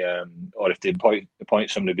 can't they? Or if they appoint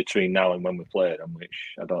somebody between now and when we play them,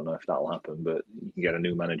 which I don't know if that'll happen, but you can get a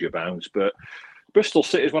new manager bounce. But Bristol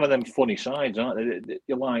City is one of them funny sides, aren't they?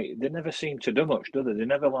 You're like, they never seem to do much, do they? They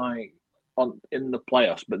never like in the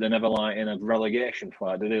playoffs, but they're never like in a relegation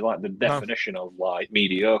fight. They're like the definition of like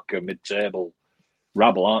mediocre, mid-table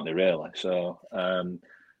rabble, aren't they, really? So,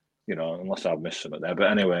 unless I've missed something there. But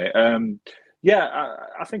anyway, I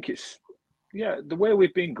think it's, the way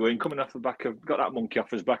we've been going, coming off the back of, got that monkey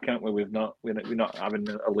off us back, haven't we? We're not having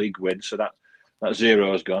a league win, so that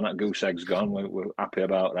zero's gone, that goose egg's gone. We're happy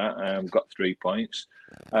about that. Got 3 points.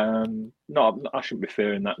 No, I shouldn't be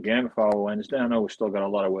fearing that game for Wednesday. I know we've still got a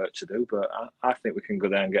lot of work to do, but I think we can go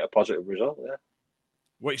there and get a positive result there.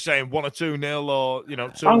 What are you saying, 1 or 2-0 or,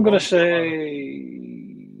 2-1? I'm going to say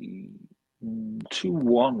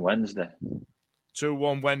 2-1 Wednesday.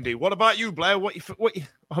 2-1 Wendy. What about you, Blair? What you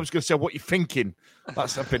I was going to say, what you thinking?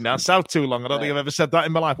 That's something now. Sound too long. I don't think I've ever said that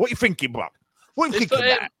in my life. What you thinking, Blair? What you thinking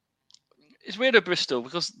about? It's weird at Bristol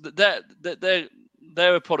because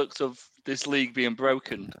they're a product of this league being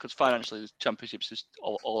broken, because financially the Championship's just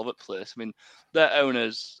all over the place. I mean, their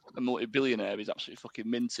owners, a multi-billionaire, is absolutely fucking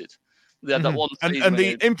minted. They had that one season and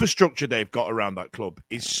the infrastructure they've got around that club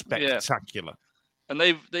is spectacular. And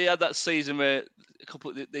they had that season where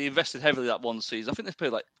they invested heavily that one season. I think they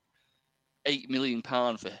paid like £8 million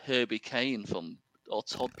for Herbie Kane or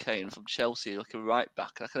Todd Kane from Chelsea, like a right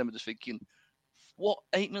back. And I can remember just thinking, what,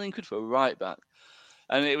 £8 million for a right back?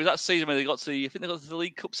 And it was that season where they got to the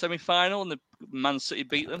League Cup semi-final, and the Man City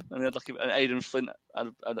beat them, and they had like an Aidan Flint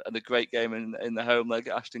had a great game in the home leg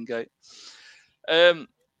at Ashton Gate.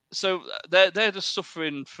 So they're just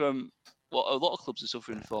suffering from what a lot of clubs are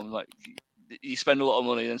suffering from. Like, you spend a lot of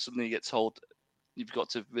money, and then suddenly you get told you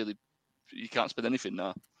can't spend anything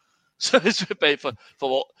now. So it's paid for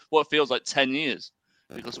what feels like 10 years,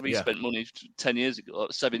 because we spent money 10 years ago,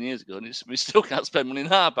 or 7 years ago, and we still can't spend money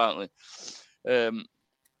now, apparently.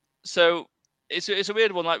 So it's a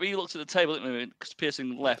weird one. Like, we looked at the table, because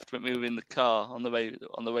Pearson left, went moving in the car on the way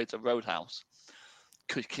to Roadhouse.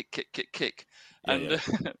 Kick. And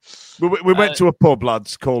we went to a pub,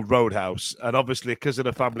 lads, called Roadhouse, and obviously because of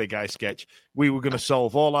the Family Guy sketch, we were going to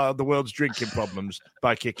solve all the world's drinking problems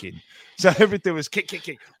by kicking. So everything was kick.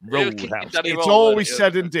 Roadhouse. It's always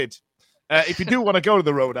said and did. If you do want to go to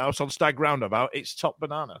the Roadhouse on Stag Roundabout, it's top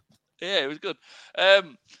banana. Yeah, it was good.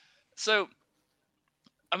 So.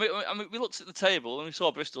 I mean, we looked at the table and we saw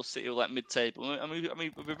Bristol City were like mid-table. I mean,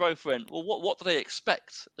 we both went, well, what do they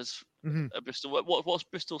expect as a Bristol? What's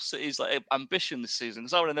Bristol City's like ambition this season?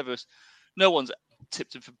 Because no one's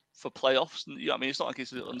tipped it for playoffs. And, I mean, it's not like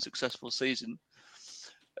it's an unsuccessful season.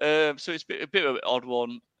 So it's a bit of an odd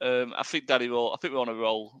one. I think we're on a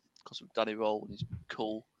roll because of Danny Roll, and he's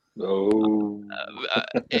cool. Oh,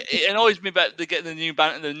 it annoys me about getting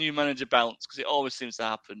the new manager bounce, because it always seems to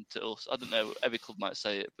happen to us. I don't know, every club might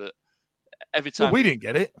say it, but every time we didn't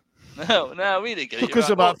get it. No, we didn't get it. Because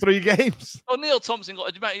about 3 games. Well, Neil Thompson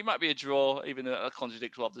it might be a draw, even though I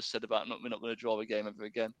contradict what I've just said about we're not going to draw a game ever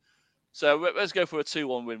again. So let's go for a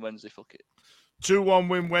 2-1 win Wednesday. Fuck it. 2-1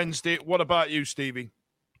 win Wednesday. What about you, Stevie?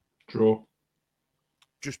 Draw.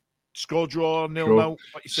 Score draw,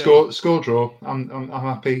 0-0. Score draw. I'm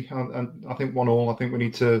happy. I think 1-1. I think we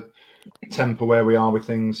need to temper where we are with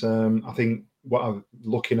things. I think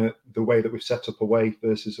looking at the way that we've set up away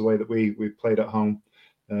versus the way that we've played at home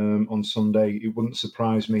on Sunday, it wouldn't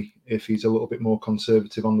surprise me if he's a little bit more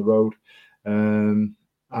conservative on the road.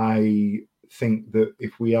 I think that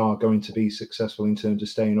if we are going to be successful in terms of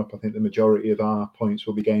staying up, I think the majority of our points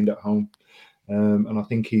will be gained at home, and I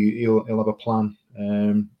think he'll have a plan.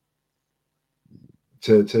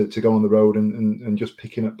 To go on the road and just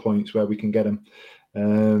picking up points where we can get them.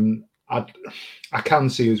 I can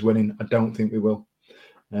see us winning. I don't think we will.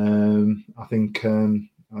 I think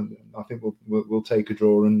we'll take a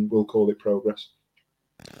draw and we'll call it progress.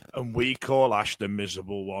 And we call Ash the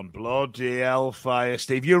miserable one. Bloody hellfire,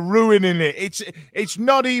 Steve. You're ruining it. It's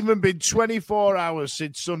not even been 24 hours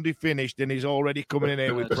since Sunday finished and he's already coming in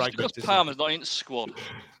here with pragmatism. Because Palmer's not in the squad.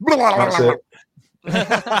 That's it.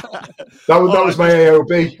 that was my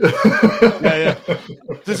AOB. Yeah.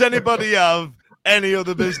 Does anybody have any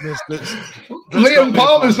other business that's Liam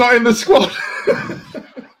Palmer's not in the squad?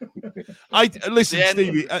 Listen,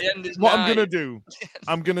 Stevie. What I'm going to do,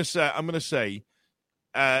 I'm going to say,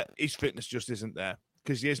 his fitness just isn't there,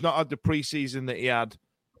 because he's not had the pre-season that he had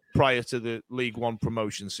prior to the League One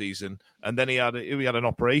promotion season, and then he had an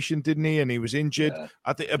operation, didn't he? And he was injured. Yeah.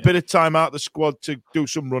 I think a bit of time out of the squad to do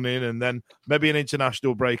some running, and then maybe an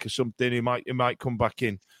international break or something. He might come back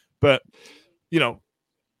in, but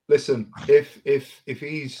listen, if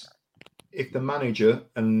the manager,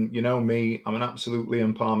 and you know me, I'm an absolute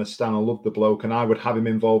Liam Palmer stan. I love the bloke, and I would have him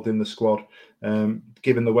involved in the squad.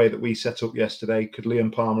 Given the way that we set up yesterday, could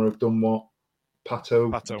Liam Palmer have done what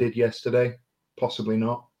Pato did yesterday? Possibly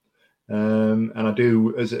not. And I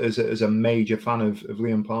do, as a major fan of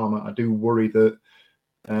Liam Palmer, I do worry that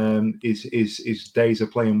his days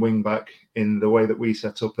of playing wing back in the way that we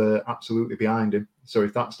set up are absolutely behind him. So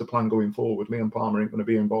if that's the plan going forward, Liam Palmer ain't going to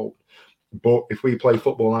be involved. But if we play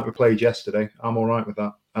football like we played yesterday, I'm all right with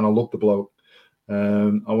that. And I love the bloke.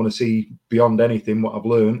 I want to see, beyond anything, what I've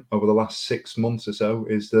learned over the last 6 months or so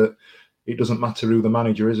is that it doesn't matter who the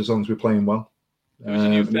manager is as long as we're playing well.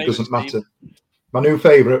 It doesn't matter. My new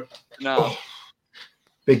favourite. No.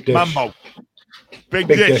 Big Dish. Mambo. Big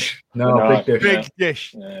Dish. No, Big Dish. Big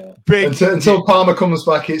Dish. Yeah. Until Palmer comes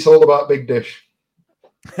back, it's all about Big Dish.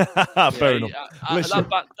 Fair enough.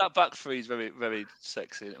 That back three is very, very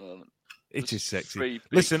sexy at the moment. It is sexy.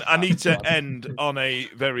 Listen, I need to end on a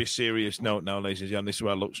very serious note now, ladies and gentlemen. This is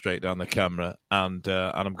where I look straight down the camera, and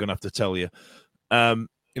I'm going to have to tell you,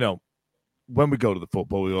 when we go to the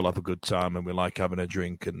football, we all have a good time and we like having a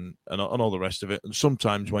drink and all the rest of it. And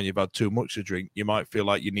sometimes when you've had too much to drink, you might feel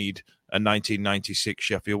like you need a 1996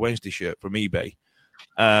 Sheffield Wednesday shirt from eBay.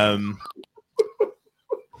 And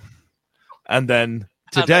then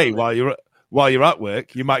today, while you're at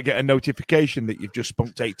work, you might get a notification that you've just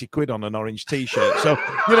spunked 80 quid on an orange T-shirt. So,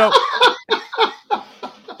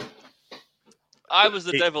 I was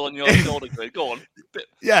the devil on your shoulder. Go on.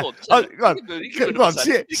 Yeah. Go on.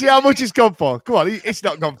 See how much he's gone for. Come on. It's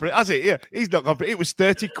not gone for it, has it? Yeah. He's not gone for it. It was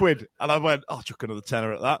 30 quid. And I went, I'll chuck another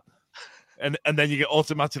tenner at that. And then you get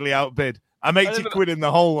automatically outbid. I'm 80 quid in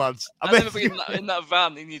the hole, lads. I remember in that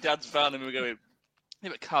van, in your dad's van, and we were going, yeah,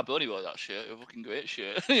 but Carboni wore that shirt. A fucking great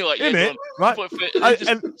shirt. And you're like, yeah, it? Right.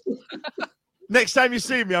 And next time you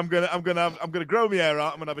see me, I'm gonna grow my hair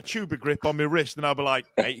out. I'm gonna have a tuba grip on my wrist, and I'll be like,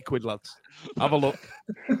 80 quid, lads. Have a look.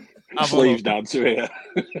 Sleeves down to here.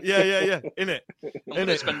 Yeah. In it.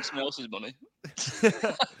 Spend someone else's money.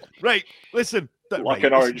 Right. Listen. Like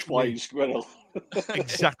an orange flying squirrel.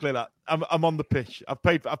 Exactly that. I'm on the pitch. I've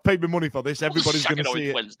paid my money for this. Everybody's going to see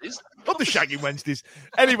it. Wednesdays. Not the shagging Wednesdays.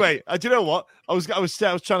 Anyway, do you know what? I was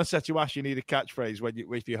trying to set you, Ash. You need a catchphrase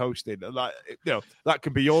if you're hosting. Like, that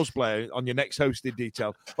can be yours, Blair, on your next hosting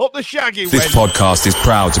detail. Up the shagging. This podcast is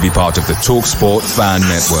proud to be part of the TalkSport Fan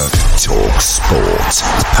Network. TalkSport,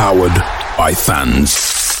 powered by fans.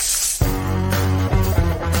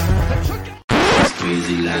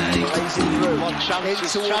 Crazy like in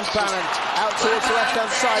towards Barron, out towards the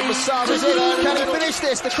left-hand side. Masava's in. Can he finish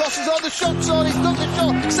this? The cross is on, the shot's on. He's done the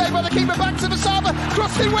shot. Saved by the keeper. Back to Masava.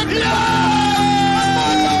 Crossing went.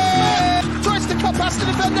 Tries to cut past the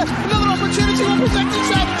defender. Another opportunity to protect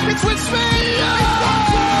himself. It's with Smith.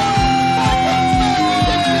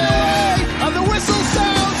 And the whistle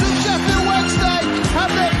sounds, and Sheffield Wednesday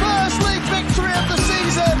have their first league victory of the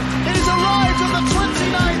season. It has arrived on the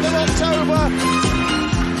 29th of October.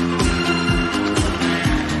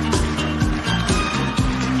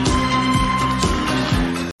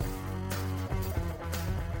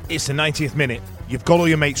 It's the 90th minute. You've got all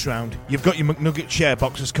your mates round. You've got your McNugget share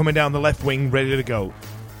boxes coming down the left wing ready to go.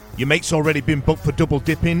 Your mate's already been booked for double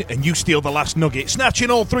dipping and you steal the last nugget,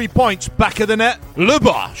 snatching all 3 points back of the net. Le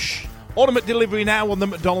Bosch. Order McDelivery now on the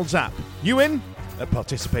McDonald's app. You in? At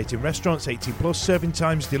participating restaurants, 18 plus, serving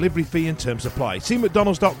times, delivery fee and terms apply. See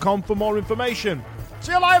mcdonalds.com for more information.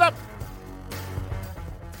 See you later.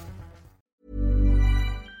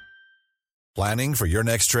 Planning for your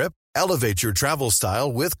next trip? Elevate your travel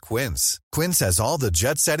style with Quince. Quince has all the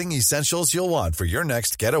jet-setting essentials you'll want for your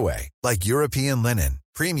next getaway, like European linen,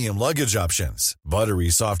 premium luggage options, buttery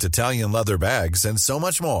soft Italian leather bags, and so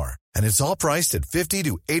much more. And it's all priced at 50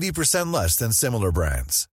 to 80% less than similar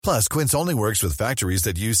brands. Plus, Quince only works with factories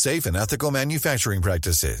that use safe and ethical manufacturing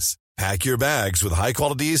practices. Pack your bags with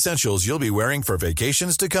high-quality essentials you'll be wearing for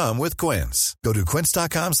vacations to come with Quince. Go to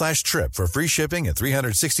quince.com/trip for free shipping and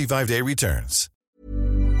 365-day returns.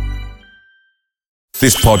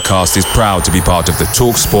 This podcast is proud to be part of the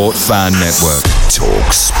TalkSport Fan Network.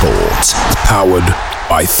 TalkSport, powered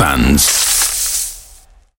by fans.